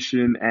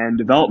Cooperation and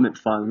Development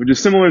Fund, which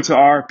is similar to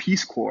our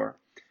Peace Corps,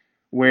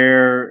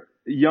 where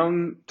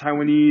young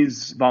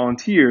Taiwanese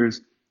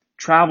volunteers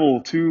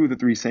travel to the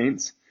 3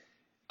 saints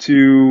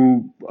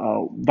to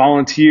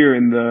volunteer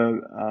in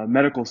the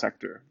medical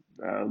sector,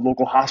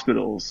 local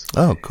hospitals.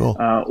 Oh, cool.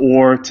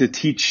 Or to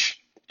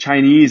teach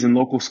Chinese in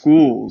local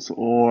schools,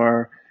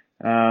 or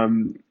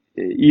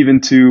even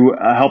to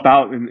help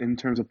out in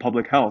terms of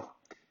public health.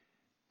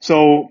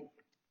 So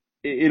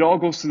it all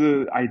goes to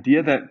the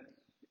idea that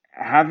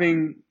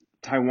having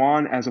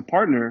Taiwan as a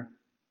partner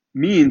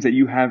means that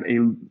you have a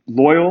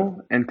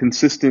loyal and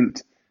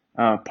consistent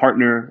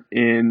partner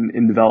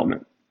in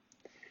development.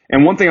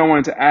 And one thing I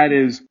wanted to add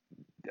is,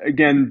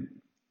 again,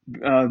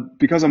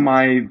 because of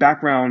my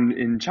background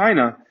in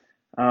China,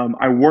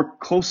 I work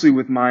closely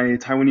with my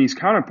Taiwanese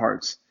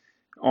counterparts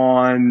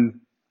on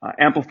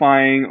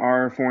amplifying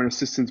our foreign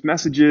assistance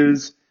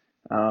messages,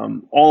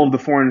 all of the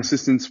foreign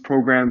assistance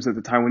programs that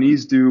the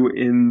Taiwanese do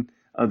in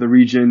the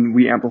region,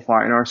 we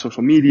amplify in our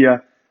social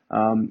media,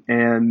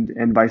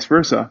 and vice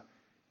versa.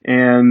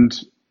 And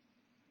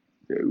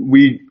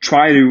we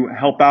try to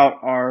help out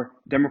our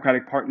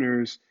democratic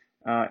partners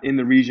in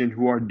the region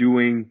who are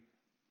doing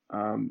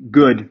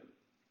good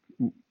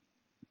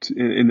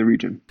in the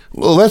region.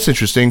 Well, that's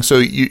interesting. So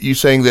you're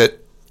saying that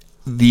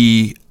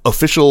the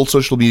official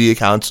social media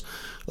accounts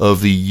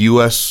of the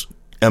U.S.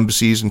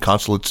 embassies and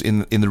consulates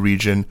in the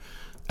region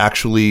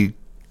actually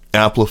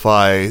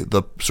amplify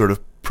the sort of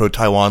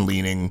pro-Taiwan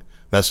leaning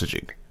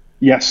messaging?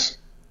 Yes.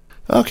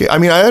 Okay. I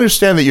mean, I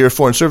understand that you're a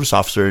foreign service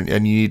officer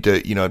and you need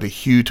to, to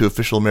hew to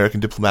official American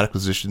diplomatic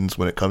positions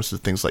when it comes to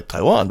things like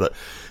Taiwan, but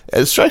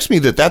it strikes me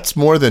that that's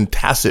more than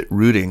tacit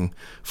rooting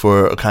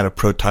for a kind of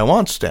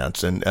pro-Taiwan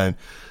stance. And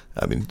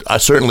I mean,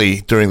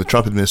 certainly during the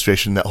Trump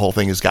administration, that whole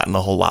thing has gotten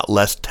a whole lot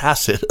less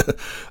tacit.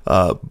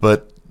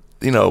 But,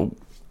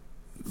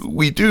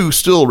 we do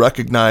still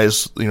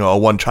recognize, a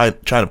one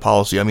China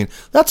policy. I mean,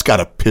 that's got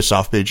to piss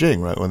off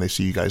Beijing, right, when they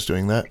see you guys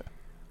doing that?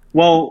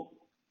 Well,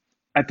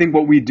 I think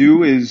what we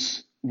do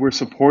is we're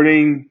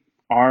supporting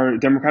our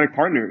democratic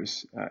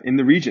partners in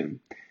the region.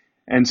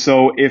 And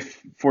so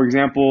if, for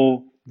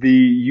example,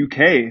 the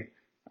UK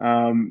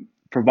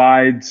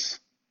provides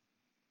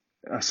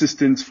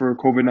assistance for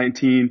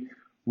COVID-19,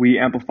 we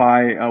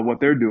amplify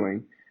what they're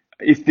doing.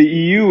 If the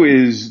EU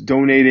is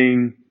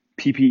donating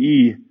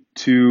PPE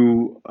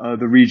to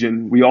the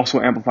region, we also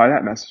amplify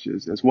that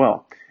messages as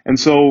well. And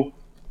so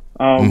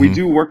we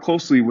do work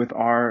closely with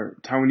our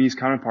Taiwanese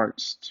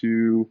counterparts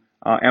to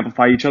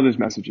amplify each other's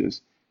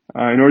messages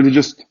in order to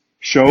just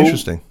show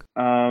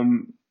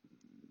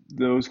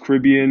those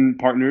Caribbean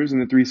partners in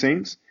the Three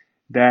Saints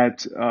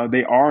that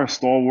they are a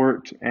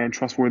stalwart and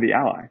trustworthy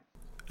ally.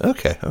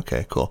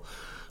 Okay, cool.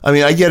 I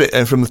mean, I get it.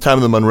 And from the time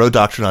of the Monroe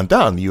Doctrine on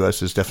down, the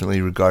U.S. has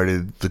definitely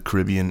regarded the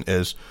Caribbean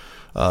as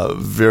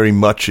very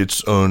much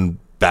its own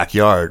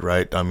backyard,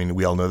 right? I mean,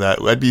 we all know that.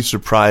 I'd be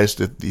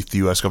surprised if the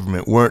U.S.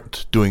 government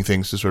weren't doing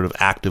things to sort of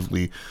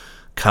actively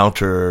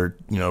counter,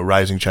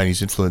 rising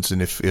Chinese influence,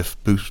 and if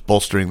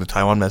bolstering the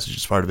Taiwan message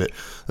is part of it,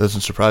 that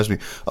doesn't surprise me.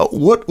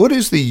 What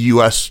is the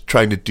U.S.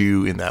 trying to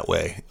do in that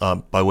way,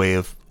 by way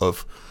of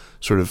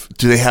sort of,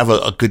 do they have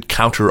a good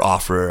counter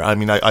offer? I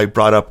mean, I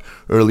brought up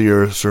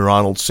earlier Sir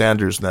Ronald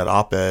Sanders in that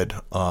op-ed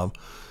that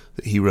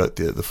he wrote,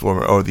 the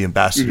former, or the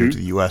ambassador to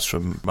the U.S.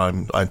 from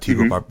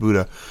Antigua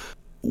Barbuda.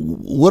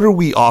 What are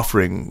we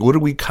offering? What are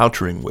we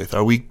countering with?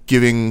 Are we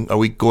going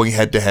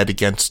head to head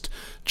against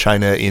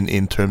China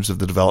in terms of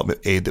the development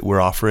aid that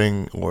we're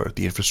offering or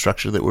the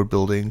infrastructure that we're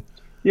building?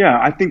 Yeah,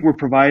 I think we're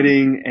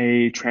providing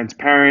a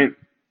transparent,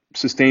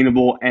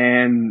 sustainable,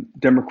 and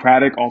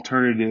democratic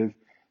alternative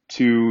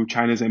to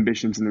China's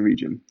ambitions in the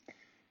region.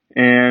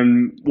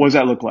 And what does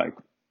that look like?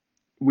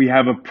 We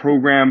have a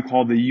program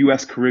called the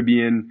U.S.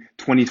 Caribbean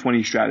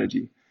 2020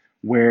 strategy,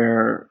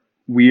 where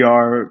we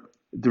are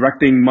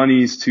directing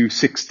monies to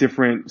 6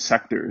 different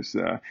sectors: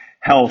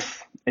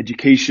 health,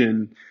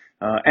 education,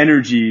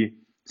 energy,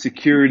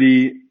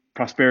 security,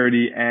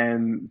 prosperity,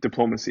 and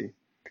diplomacy.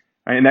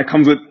 Right? And that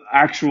comes with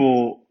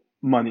actual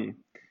money.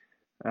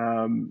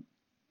 $10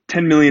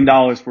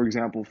 million, for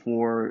example,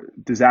 for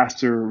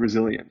disaster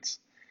resilience.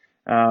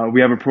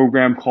 We have a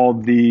program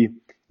called the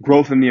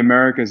Growth in the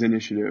Americas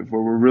Initiative,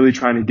 where we're really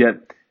trying to get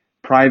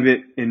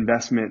private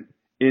investment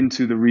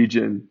into the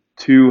region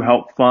to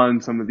help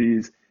fund some of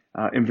these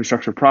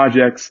infrastructure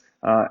projects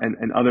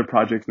and other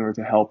projects in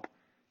order to help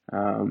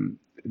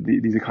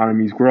these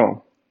economies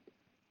grow.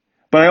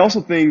 But I also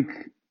think,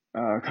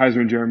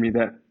 Kaiser and Jeremy,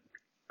 that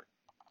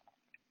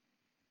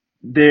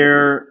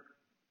there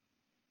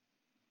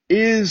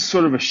is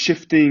sort of a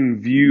shifting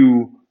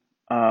view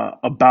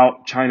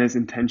about China's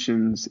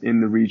intentions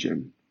in the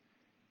region.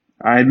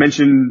 I had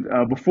mentioned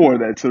before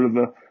that sort of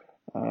the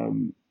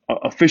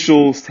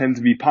officials tend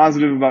to be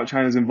positive about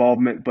China's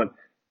involvement, but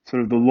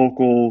sort of the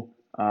local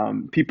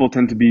people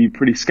tend to be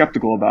pretty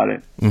skeptical about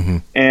it.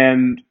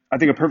 And I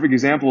think a perfect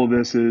example of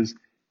this is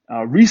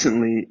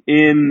recently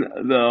in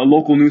the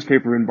local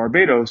newspaper in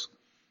Barbados,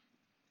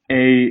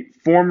 a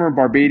former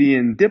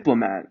Barbadian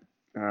diplomat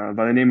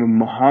by the name of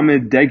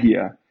Mohammed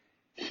Degia,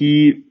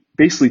 he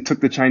basically took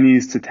the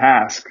Chinese to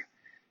task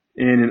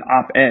in an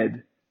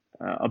op-ed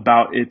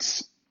about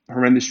its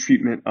horrendous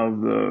treatment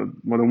of the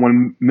more than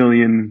 1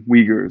 million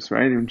Uyghurs,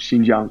 right, in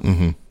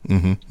Xinjiang.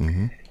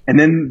 And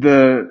then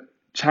the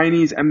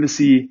Chinese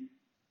embassy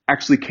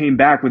actually came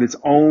back with its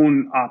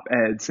own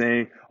op-ed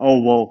saying,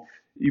 oh, well,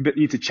 you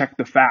need to check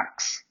the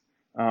facts.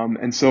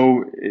 And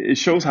so it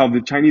shows how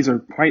the Chinese are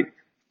quite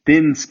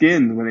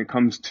thin-skinned when it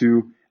comes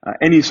to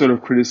any sort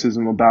of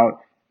criticism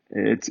about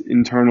its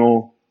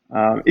internal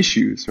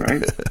issues,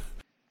 right?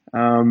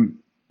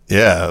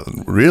 Yeah,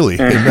 really.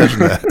 Imagine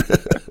that.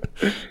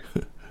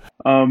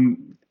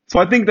 So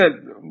I think that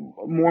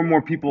more and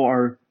more people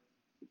are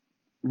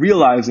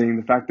realizing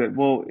the fact that,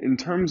 well, in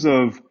terms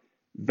of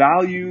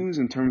values,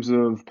 in terms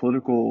of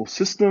political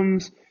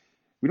systems,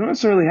 we don't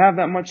necessarily have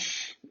that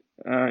much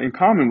in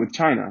common with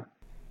China.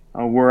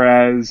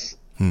 Whereas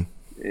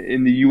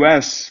in the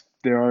U.S.,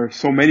 there are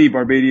so many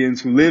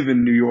Barbadians who live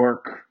in New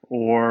York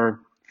or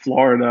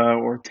Florida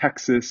or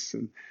Texas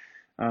and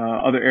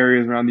other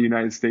areas around the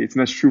United States.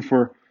 And that's true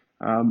for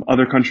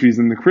other countries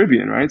in the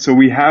Caribbean, right? So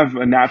we have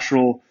a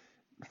natural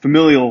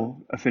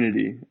familial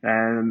affinity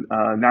and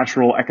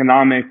natural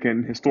economic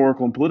and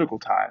historical and political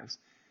ties.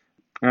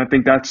 And I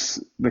think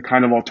that's the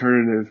kind of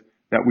alternative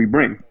that we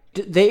bring.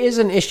 There is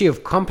an issue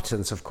of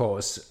competence, of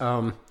course,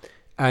 and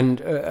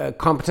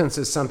competence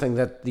is something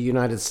that the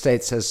United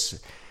States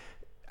has,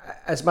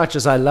 as much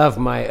as I love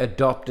my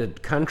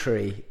adopted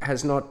country,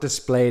 has not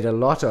displayed a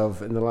lot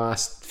of in the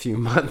last few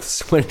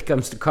months when it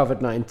comes to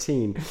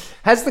COVID-19.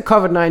 Has the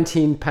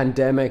COVID-19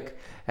 pandemic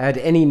had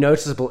any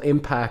noticeable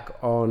impact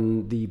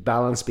on the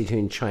balance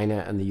between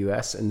China and the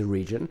US in the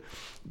region?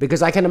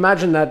 Because I can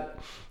imagine that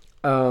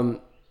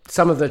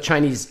some of the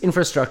Chinese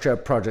infrastructure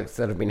projects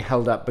that have been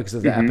held up because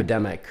of the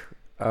epidemic,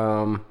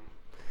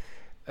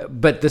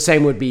 but the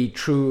same would be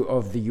true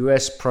of the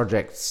US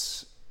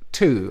projects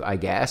too, I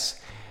guess.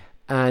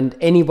 And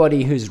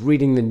anybody who's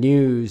reading the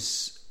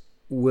news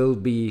will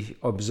be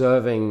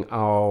observing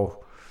our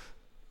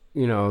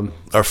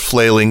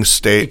flailing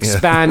state,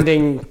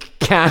 expanding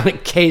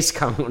case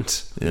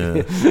count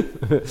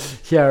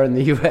here in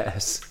the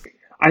US.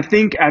 I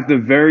think at the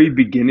very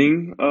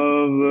beginning of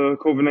the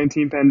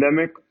COVID-19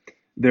 pandemic,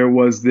 there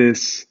was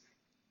this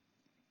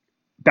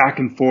back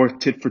and forth,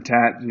 tit for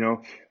tat,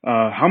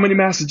 how many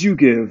masks did you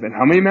give and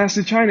how many masks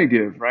did China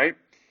give, right?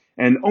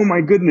 And oh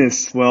my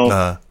goodness,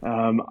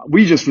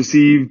 we just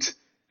received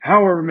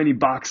however many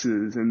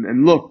boxes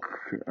and look,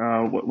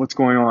 what's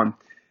going on.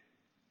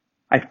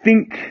 I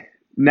think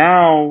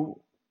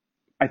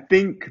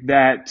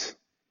that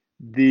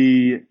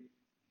the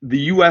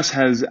U.S.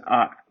 has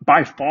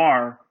by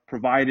far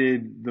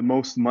provided the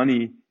most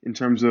money in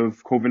terms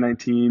of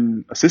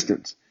COVID-19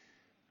 assistance,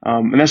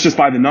 and that's just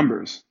by the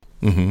numbers.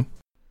 Mm-hmm.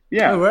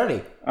 Yeah, oh,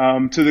 really?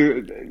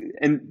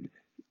 And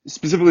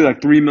specifically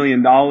like $3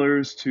 million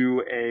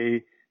to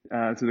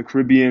the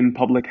Caribbean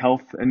Public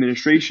Health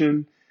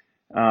Administration,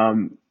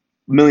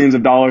 millions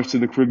of dollars to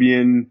the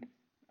Caribbean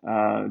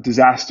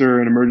Disaster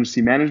and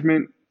Emergency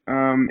Management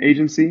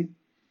Agency.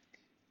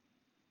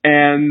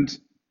 And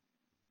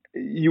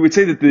you would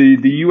say that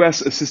the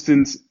U.S.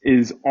 assistance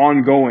is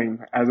ongoing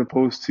as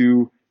opposed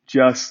to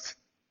just,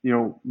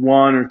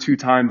 1 or 2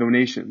 time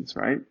donations,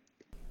 right?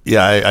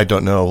 Yeah, I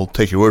don't know. We'll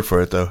take your word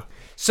for it, though.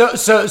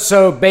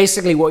 So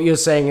basically what you're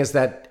saying is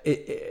that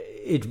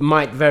it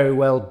might very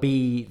well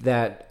be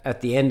that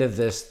at the end of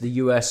this, the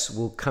U.S.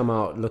 will come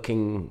out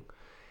looking,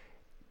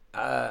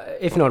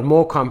 if not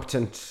more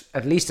competent,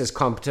 at least as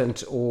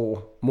competent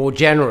or more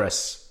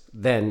generous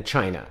than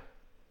China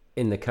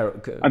in the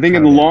I think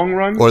in the long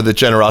run. Or the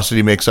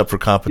generosity makes up for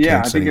competence.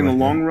 Yeah, I think in the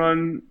long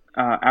run,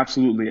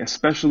 absolutely,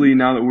 especially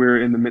now that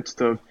we're in the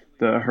midst of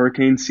the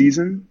hurricane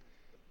season.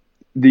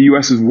 The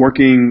U.S. is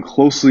working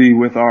closely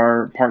with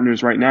our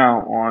partners right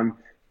now on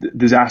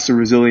disaster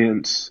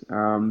resilience.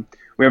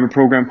 We have a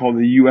program called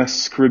the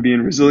U.S.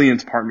 Caribbean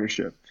Resilience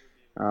Partnership,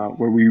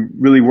 where we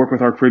really work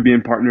with our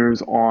Caribbean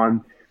partners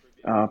on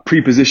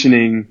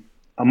pre-positioning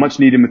a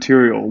much-needed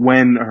material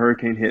when a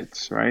hurricane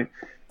hits, right?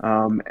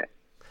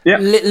 Yeah.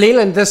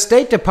 Leland, the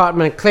State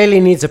Department clearly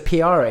needs a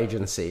PR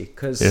agency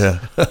because,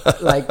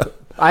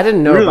 I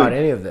didn't know about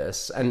any of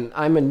this, and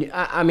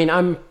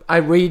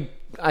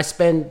I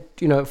spend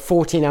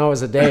 14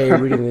 hours a day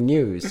reading the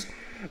news.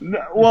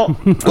 Well,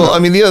 I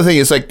mean, the other thing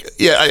is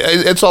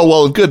it's all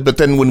well and good, but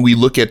then when we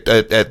look at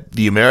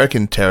the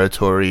American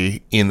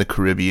territory in the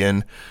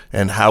Caribbean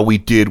and how we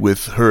did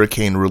with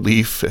hurricane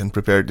relief and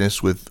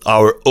preparedness with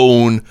our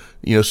own,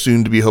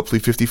 soon to be hopefully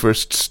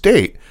 51st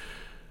state,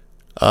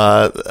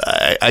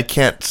 I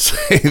can't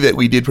say that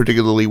we did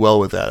particularly well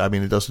with that. I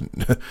mean, it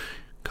doesn't.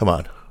 Come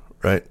on,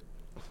 right?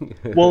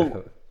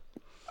 Well,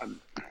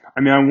 I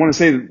want to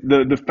say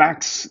the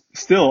facts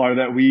still are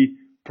that we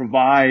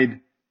provide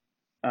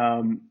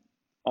a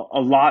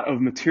lot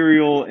of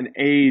material and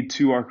aid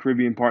to our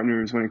Caribbean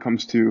partners when it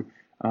comes to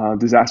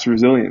disaster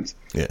resilience.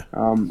 Yeah.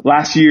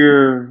 Last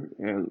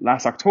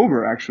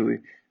October, actually,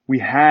 we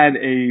had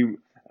a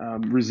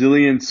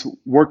resilience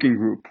working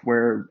group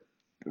where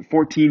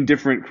 14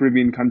 different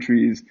Caribbean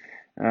countries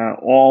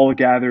all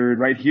gathered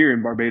right here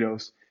in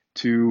Barbados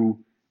to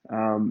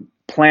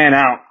plan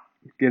out,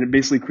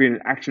 basically create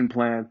an action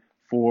plan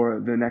for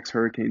the next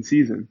hurricane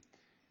season.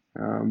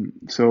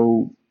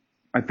 So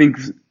I think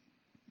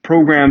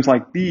programs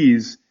like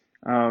these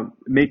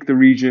make the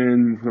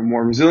region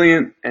more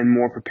resilient and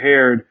more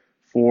prepared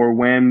for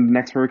when the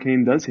next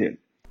hurricane does hit.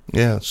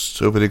 Yeah,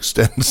 so if it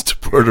extends to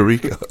Puerto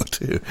Rico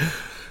too.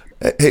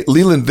 Hey,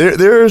 Leland,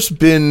 there's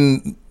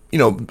been,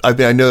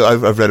 I know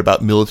I've read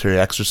about military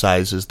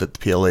exercises that the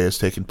PLA has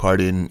taken part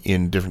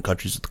in different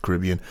countries of the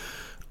Caribbean.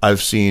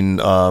 I've seen,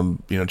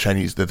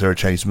 that there are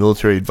Chinese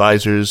military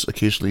advisors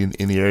occasionally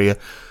in the area.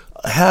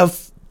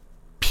 Have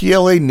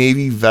PLA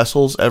Navy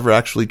vessels ever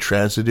actually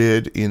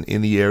transited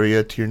in the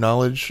area, to your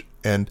knowledge?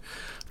 And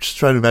I'm just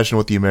trying to imagine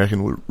what the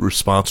American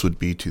response would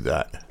be to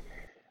that.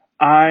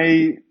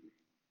 I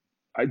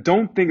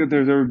don't think that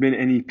there's ever been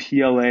any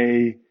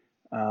PLA,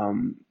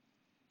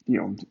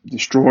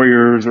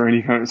 destroyers or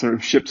any kind of sort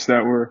of ships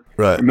that were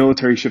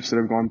military ships that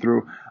have gone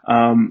through.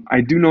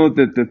 I do know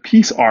that the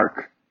Peace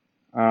Ark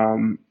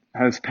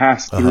has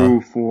passed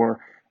through for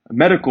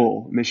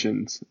medical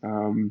missions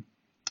in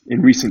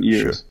recent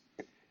years. Sure.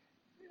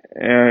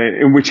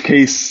 In which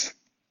case,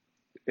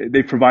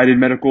 they provided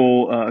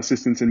medical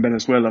assistance in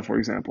Venezuela, for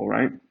example,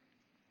 right?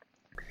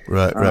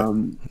 Right.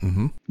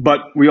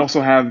 But we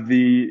also have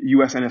the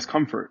USNS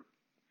Comfort,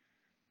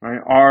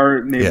 right?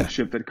 Our naval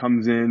ship that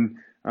comes in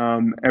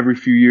every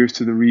few years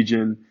to the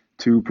region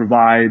to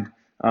provide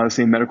the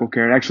same medical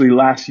care. And actually,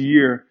 last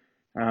year,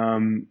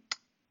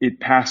 it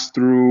passed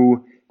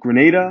through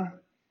Grenada,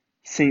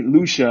 St.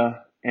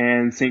 Lucia,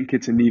 and St.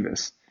 Kitts and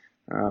Nevis,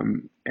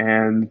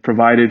 and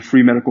provided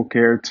free medical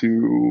care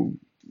to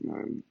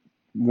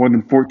more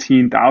than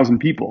 14,000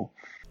 people.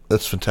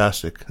 That's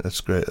fantastic. That's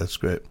great.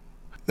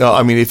 No,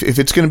 I mean, if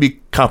it's going to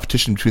be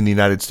competition between the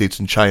United States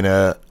and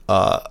China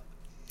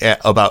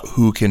about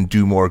who can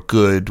do more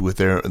good with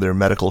their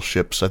medical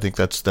ships, I think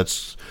that's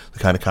the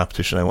kind of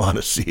competition I want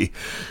to see.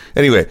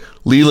 Anyway,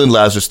 Leland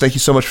Lazarus, thank you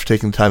so much for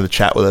taking the time to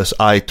chat with us.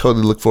 I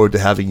totally look forward to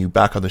having you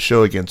back on the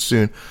show again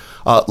soon.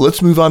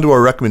 Let's move on to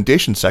our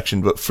recommendation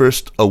section, but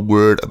first, a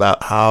word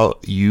about how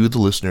you, the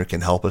listener, can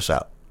help us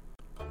out.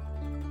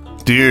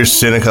 Dear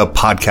Sinica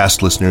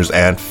podcast listeners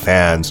and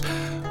fans,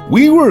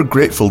 we were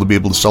grateful to be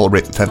able to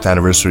celebrate the 10th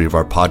anniversary of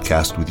our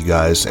podcast with you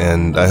guys,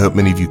 and I hope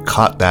many of you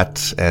caught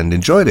that and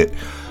enjoyed it.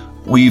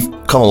 We've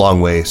come a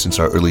long way since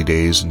our early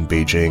days in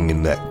Beijing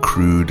in that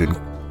crude and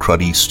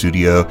cruddy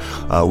studio.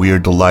 We are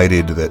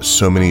delighted that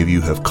so many of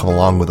you have come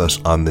along with us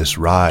on this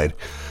ride.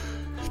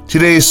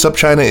 Today's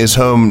SupChina is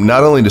home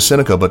not only to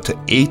Sinica, but to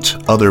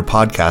 8 other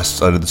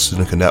podcasts under the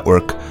Sinica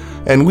network,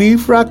 and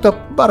we've racked up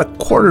about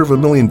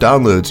 250,000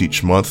 downloads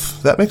each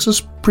month. That makes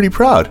us pretty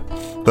proud,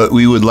 but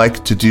we would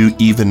like to do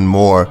even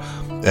more,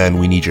 and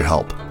we need your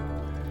help.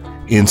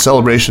 In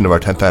celebration of our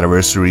 10th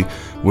anniversary,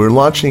 we're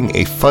launching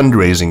a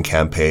fundraising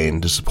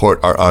campaign to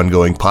support our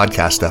ongoing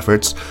podcast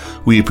efforts.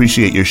 We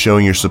appreciate your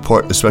showing your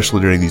support, especially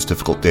during these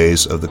difficult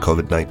days of the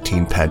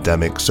COVID-19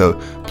 pandemic, so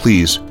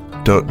please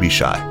don't be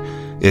shy.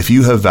 If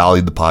you have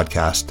valued the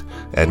podcast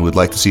and would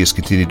like to see us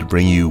continue to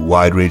bring you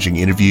wide-ranging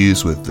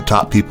interviews with the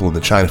top people in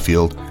the China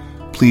field,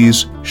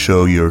 please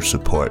show your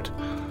support.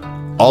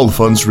 All the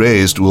funds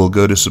raised will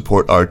go to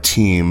support our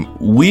team.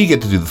 We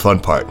get to do the fun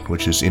part,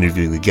 which is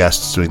interviewing the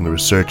guests, doing the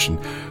research, and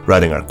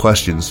writing our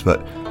questions,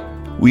 but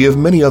we have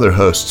many other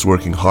hosts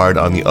working hard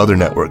on the other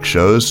network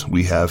shows.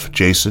 We have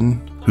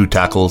Jason, who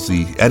tackles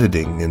the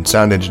editing and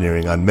sound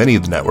engineering on many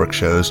of the network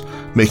shows,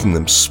 making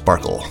them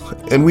sparkle.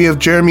 And we have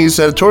Jeremy's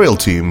editorial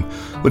team,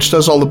 which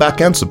does all the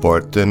back-end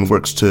support and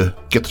works to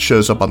get the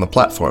shows up on the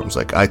platforms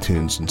like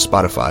iTunes and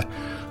Spotify,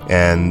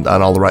 and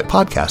on all the right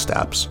podcast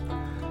apps.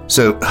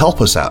 So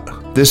help us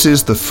out. This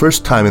is the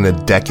first time in a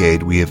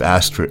decade we have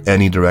asked for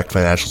any direct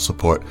financial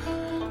support.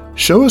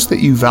 Show us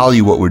that you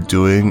value what we're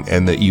doing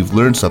and that you've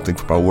learned something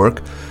from our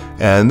work,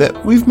 and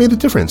that we've made a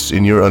difference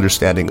in your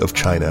understanding of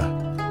China.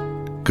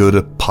 Go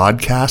to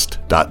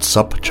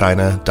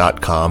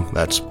podcast.supchina.com.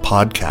 That's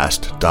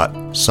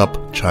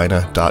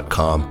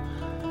podcast.supchina.com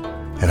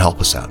and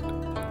help us out.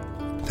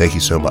 Thank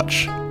you so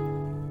much.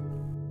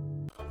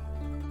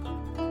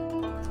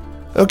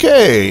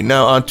 Okay,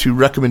 now on to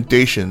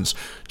recommendations.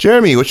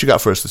 Jeremy, what you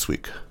got for us this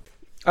week?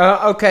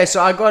 Okay,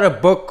 so I got a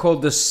book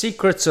called The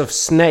Secrets of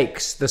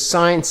Snakes, The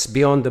Science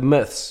Beyond the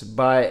Myths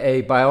by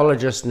a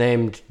biologist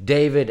named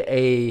David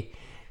A.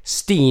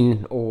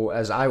 Steen, or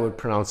as I would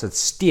pronounce it,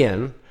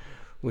 Steen,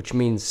 which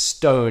means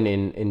stone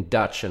in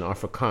Dutch and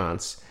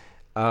Afrikaans.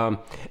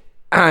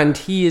 And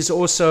he is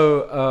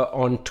also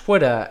on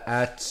Twitter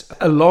at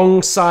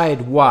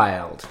Alongside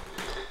Wild.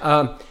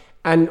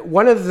 And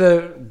one of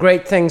the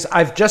great things,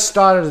 I've just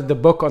started the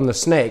book on the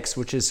snakes,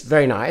 which is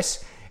very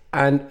nice.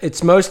 And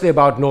it's mostly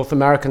about North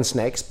American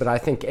snakes, but I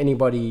think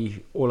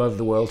anybody all over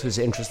the world who's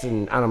interested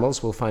in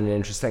animals will find it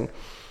interesting.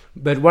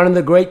 But one of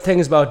the great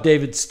things about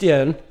David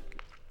Steen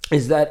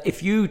is that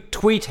if you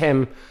tweet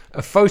him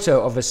a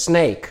photo of a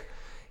snake,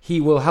 he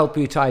will help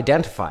you to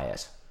identify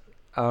it.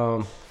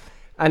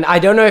 And I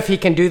don't know if he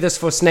can do this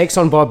for snakes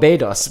on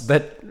Barbados,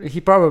 but he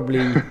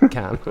probably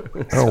can.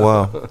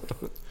 Oh,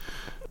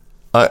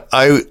 wow.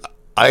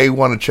 I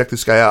want to check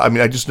this guy out. I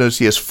mean, I just noticed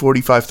he has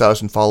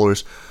 45,000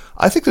 followers.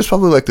 I think there's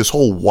probably like this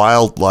whole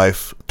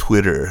wildlife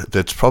Twitter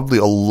that's probably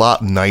a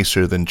lot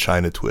nicer than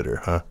China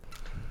Twitter, huh?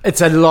 It's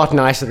a lot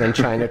nicer than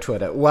China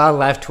Twitter.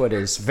 Wildlife Twitter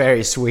is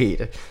very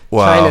sweet.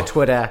 Wow. China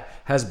Twitter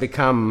has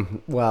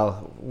become,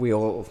 well, we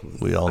all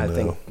I know.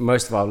 think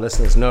most of our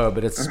listeners know,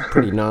 but it's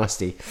pretty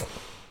nasty.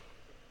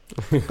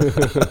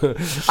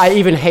 I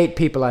even hate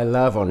people I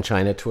love on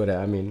China Twitter.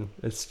 I mean,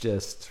 it's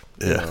just...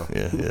 Yeah.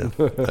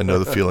 I know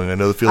the feeling.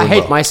 I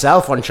hate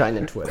myself on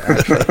China Twitter,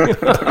 actually.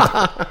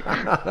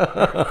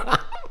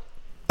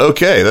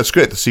 Okay, that's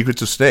great. The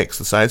Secrets of Snakes,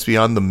 The Science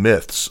Beyond the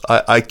Myths.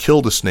 I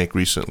killed a snake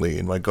recently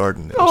in my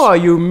garden. Oh,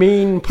 you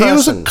mean person. He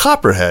was a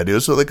copperhead. It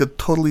was like a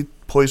totally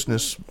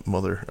poisonous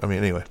mother. I mean,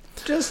 anyway.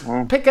 Just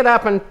pick it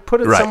up and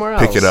put it somewhere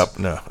else. Pick it up.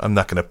 No, I'm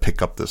not going to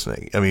pick up the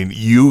snake. I mean,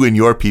 you and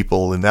your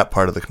people in that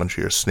part of the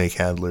country are snake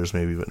handlers,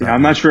 maybe. But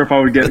I'm not sure if I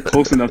would get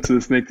close enough to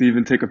the snake to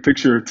even take a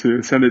picture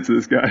to send it to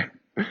this guy.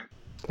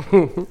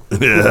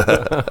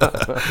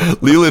 Yeah.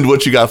 Leland,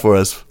 what you got for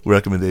us?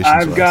 Recommendations?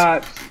 I've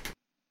got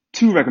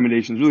two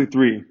recommendations, really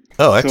three.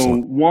 Oh,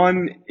 excellent. So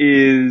one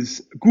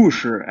is 故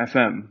事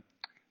FM,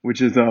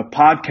 which is a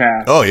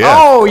podcast. Oh, yeah.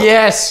 Oh,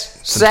 yes.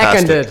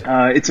 Fantastic.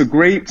 Seconded. It's a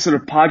great sort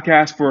of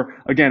podcast for,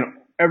 again,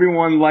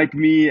 everyone like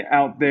me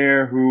out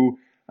there who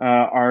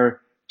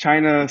are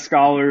China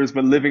scholars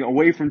but living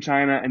away from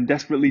China and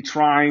desperately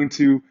trying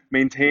to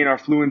maintain our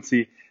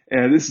fluency.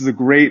 This is a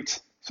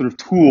great sort of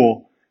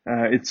tool.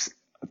 It's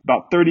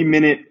about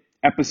 30-minute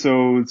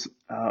episodes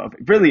of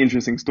really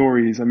interesting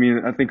stories. I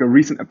mean, I think a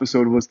recent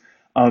episode was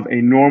of a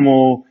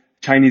normal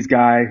Chinese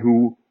guy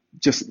who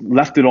just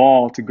left it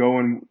all to go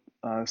and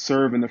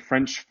serve in the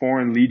French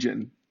Foreign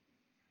Legion.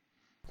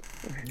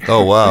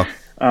 Oh, wow.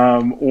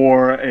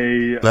 Or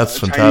a That's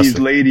Chinese fantastic.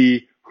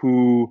 lady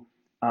who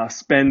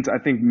spent, I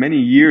think, many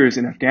years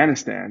in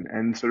Afghanistan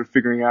and sort of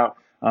figuring out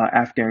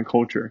Afghan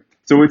culture.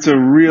 So it's a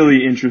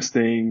really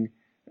interesting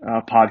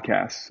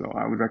podcast. So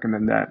I would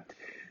recommend that.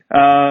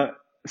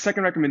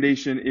 Second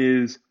recommendation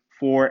is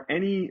for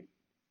any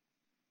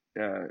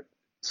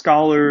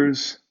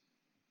scholars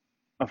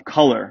of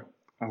color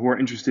who are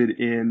interested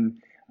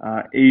in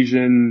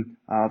Asian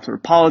sort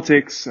of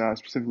politics,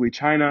 specifically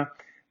China.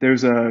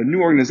 There's a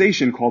new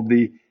organization called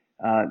the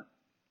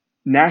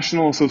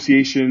National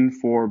Association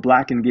for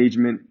Black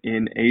Engagement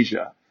in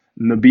Asia,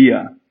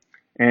 NABIA,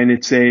 and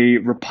it's a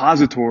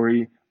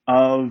repository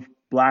of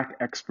Black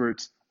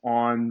experts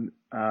on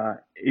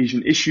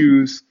Asian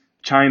issues,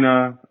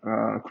 China,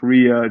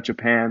 Korea,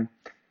 Japan.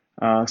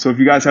 So if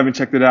you guys haven't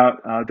checked it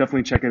out,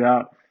 definitely check it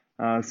out.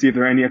 See if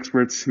there are any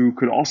experts who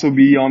could also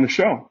be on the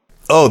show.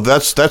 Oh,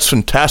 that's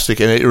fantastic,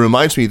 and it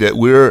reminds me that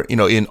we're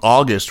in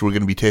August we're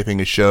going to be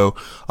taping a show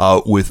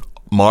with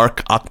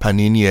Mark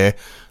Akpaninye,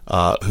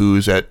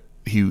 who's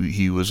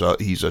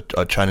he's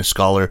a China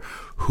scholar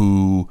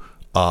who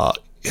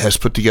has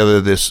put together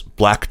this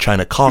Black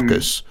China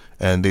Caucus,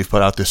 and they've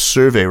put out this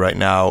survey right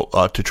now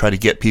to try to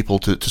get people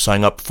to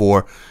sign up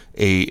for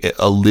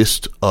a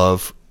list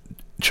of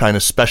China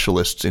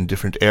specialists in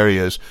different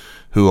areas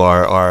who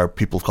are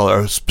people of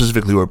color,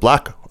 specifically who are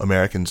Black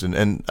Americans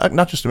and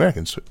not just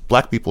Americans,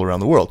 Black people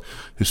around the world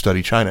who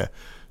study China.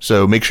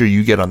 So make sure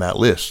you get on that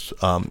list.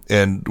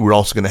 And we're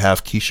also going to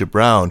have Keisha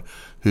Brown,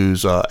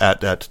 who's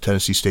at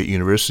Tennessee State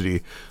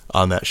University,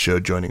 on that show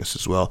joining us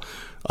as well.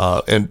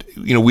 And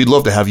we'd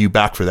love to have you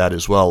back for that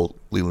as well,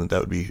 Leland.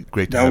 That would be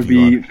great to have you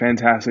on. That would be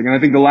fantastic. And I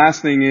think the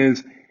last thing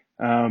is,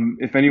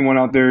 if anyone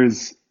out there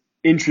is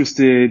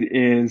interested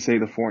in, say,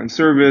 the Foreign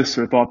Service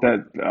or thought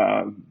that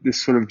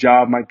this sort of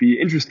job might be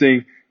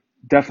interesting,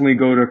 definitely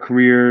go to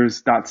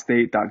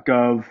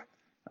careers.state.gov.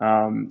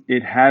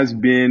 It has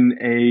been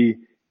a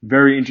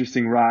very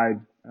interesting ride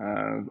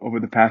over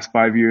the past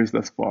 5 years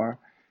thus far.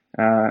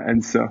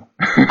 And so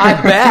I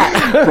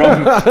bet.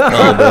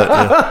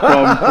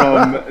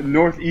 from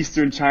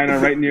northeastern China,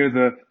 right near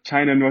the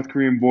China-North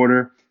Korean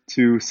border,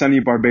 to sunny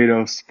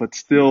Barbados, but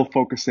still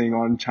focusing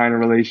on China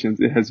relations,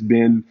 it has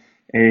been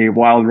a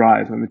wild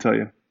ride, let me tell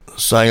you.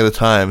 Sign of the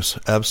times.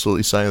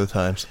 Absolutely sign of the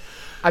times.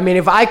 I mean,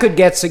 if I could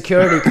get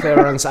security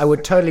clearance, I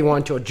would totally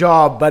want your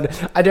job,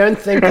 but I don't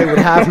think they would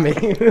have me.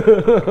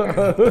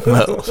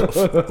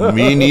 Well,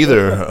 me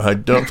neither. I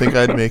don't think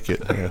I'd make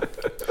it. Yeah.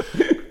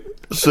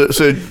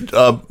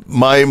 So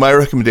my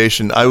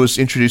recommendation, I was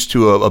introduced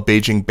to a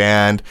Beijing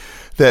band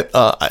that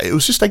it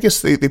was just, I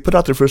guess they put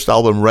out their first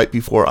album right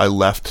before I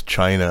left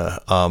China.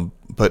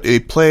 But they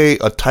play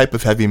a type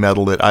of heavy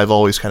metal that I've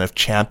always kind of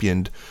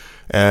championed,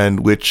 and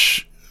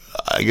which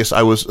I guess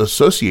I was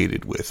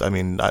associated with. I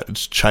mean,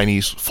 it's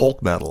Chinese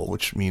folk metal,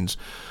 which means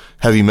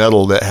heavy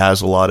metal that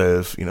has a lot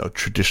of,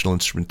 traditional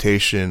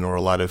instrumentation or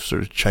a lot of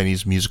sort of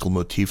Chinese musical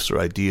motifs or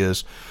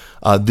ideas.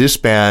 This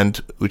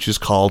band, which is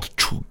called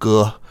Chu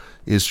Ge,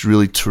 is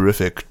really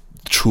terrific.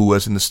 Chu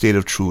as in the state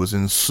of Chu, as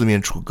in 四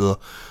面楚歌,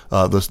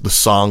 the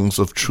songs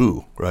of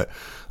Chu, right?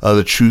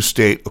 The Chu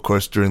state, of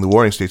course, during the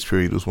Warring States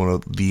period was one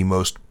of the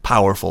most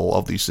powerful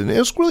of these, and it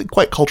was really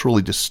quite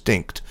culturally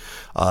distinct.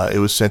 It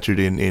was centered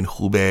in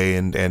Hubei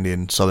and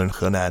in southern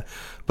Henan,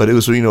 but it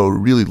was, a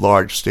really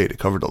large state. It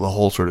covered the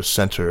whole sort of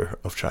center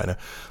of China.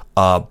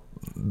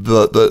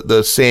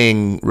 The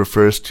saying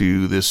refers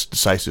to this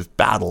decisive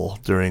battle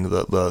during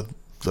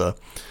the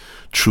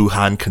Chu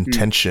Han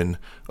contention,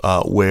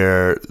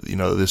 where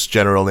this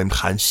general named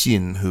Han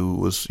Xin, who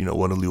was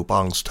one of Liu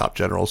Bang's top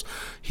generals,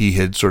 he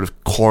had sort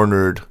of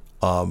cornered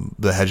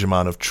the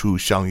hegemon of Chu,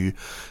 Xiangyu,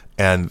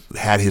 and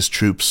had his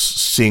troops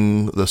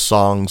sing the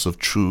songs of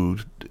Chu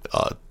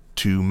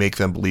to make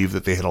them believe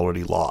that they had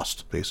already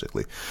lost,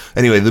 basically.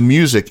 Anyway, the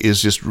music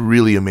is just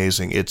really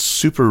amazing. It's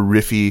super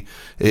riffy.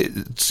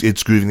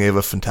 It's grooving. They have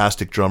a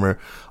fantastic drummer,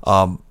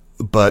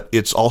 but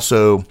it's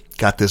also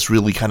got this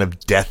really kind of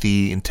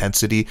deathy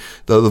intensity.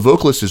 The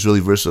vocalist is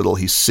really versatile.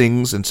 He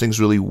sings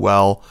really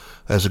well,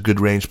 has a good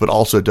range, but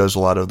also does a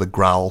lot of the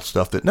growl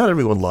stuff that not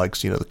everyone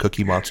likes, the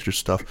Cookie Monster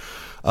stuff.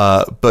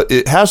 But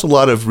it has a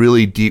lot of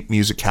really deep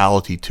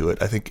musicality to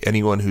it. I think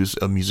anyone who's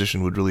a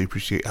musician would really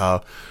appreciate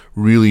how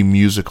really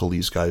musical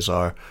these guys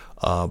are.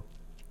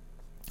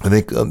 I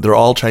think they're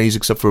all Chinese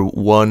except for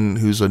one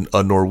who's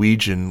a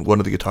Norwegian. One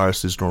of the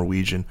guitarists is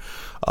Norwegian.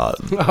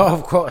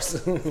 Of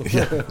course.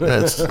 Yeah,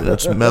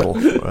 that's metal,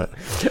 right?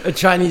 A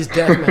Chinese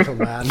death metal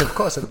band. Of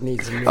course it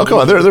needs a Oh, come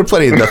on. There are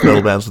plenty of death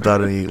metal bands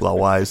without any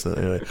Laois.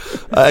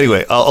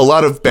 Anyway, a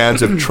lot of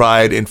bands have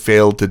tried and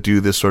failed to do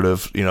this sort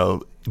of,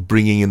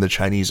 bringing in the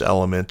Chinese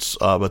elements,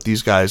 but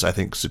these guys, I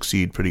think,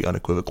 succeed pretty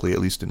unequivocally, at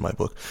least in my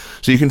book.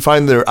 So you can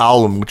find their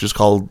album, which is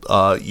called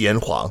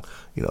Yanhuang,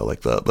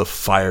 like the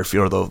fire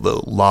or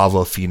the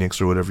lava phoenix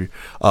or whatever,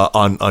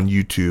 on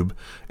YouTube,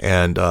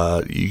 and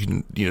you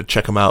can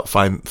check them out,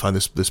 find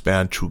this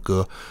band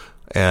Chuge,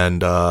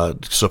 and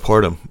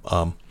support them.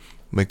 I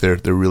think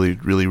they're really,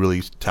 really,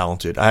 really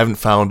talented. I haven't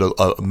found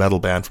a metal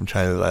band from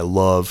China that I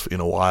love in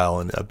a while,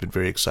 and I've been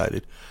very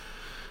excited.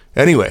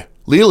 Anyway,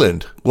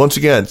 Leland, once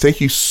again, thank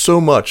you so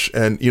much,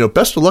 and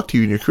best of luck to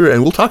you in your career.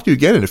 And we'll talk to you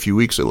again in a few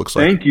weeks. It looks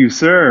like. Thank you,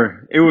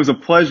 sir. It was a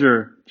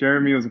pleasure,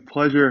 Jeremy. It was a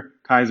pleasure,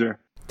 Kaiser.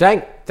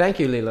 Thank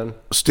you, Leland.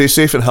 Stay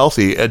safe and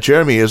healthy.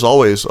 Jeremy, as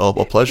always,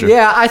 a pleasure.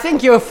 Yeah, I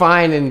think you're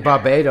fine in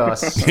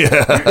Barbados.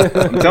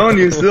 I'm telling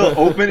you, still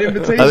open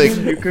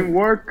invitation. You can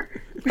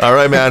work. All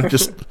right, man.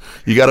 Just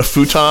you got a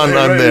futon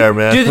on there,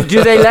 man.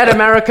 Do they let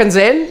Americans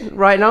in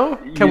right now?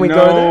 Can we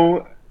go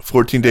there?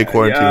 14-day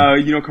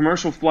quarantine.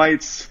 Commercial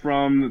flights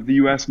from the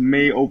U.S.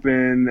 may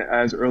open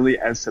as early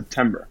as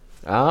September.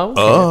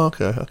 Oh,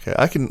 okay. Okay.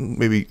 I can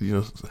maybe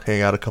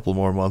hang out a couple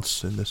more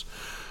months in this,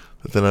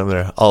 but then I'm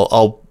there.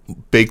 I'll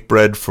bake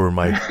bread for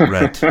my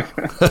rent.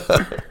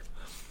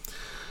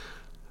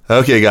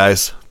 Okay,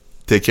 guys,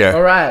 take care.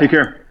 All right, take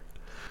care.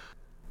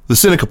 The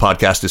Sinica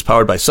podcast is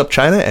powered by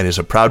SupChina and is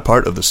a proud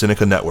part of the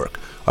Sinica Network.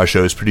 Our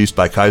show is produced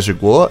by Kaiser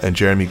Guo and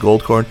Jeremy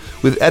Goldkorn,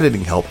 with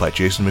editing help by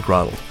Jason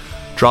McRonald.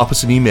 Drop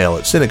us an email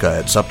at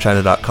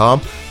sinica@supchina.com,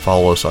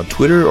 follow us on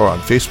Twitter or on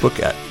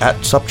Facebook at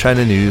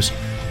SupChina News,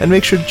 and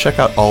make sure to check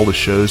out all the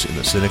shows in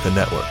the Sinica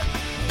Network.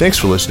 Thanks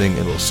for listening,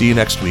 and we'll see you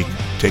next week.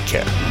 Take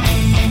care.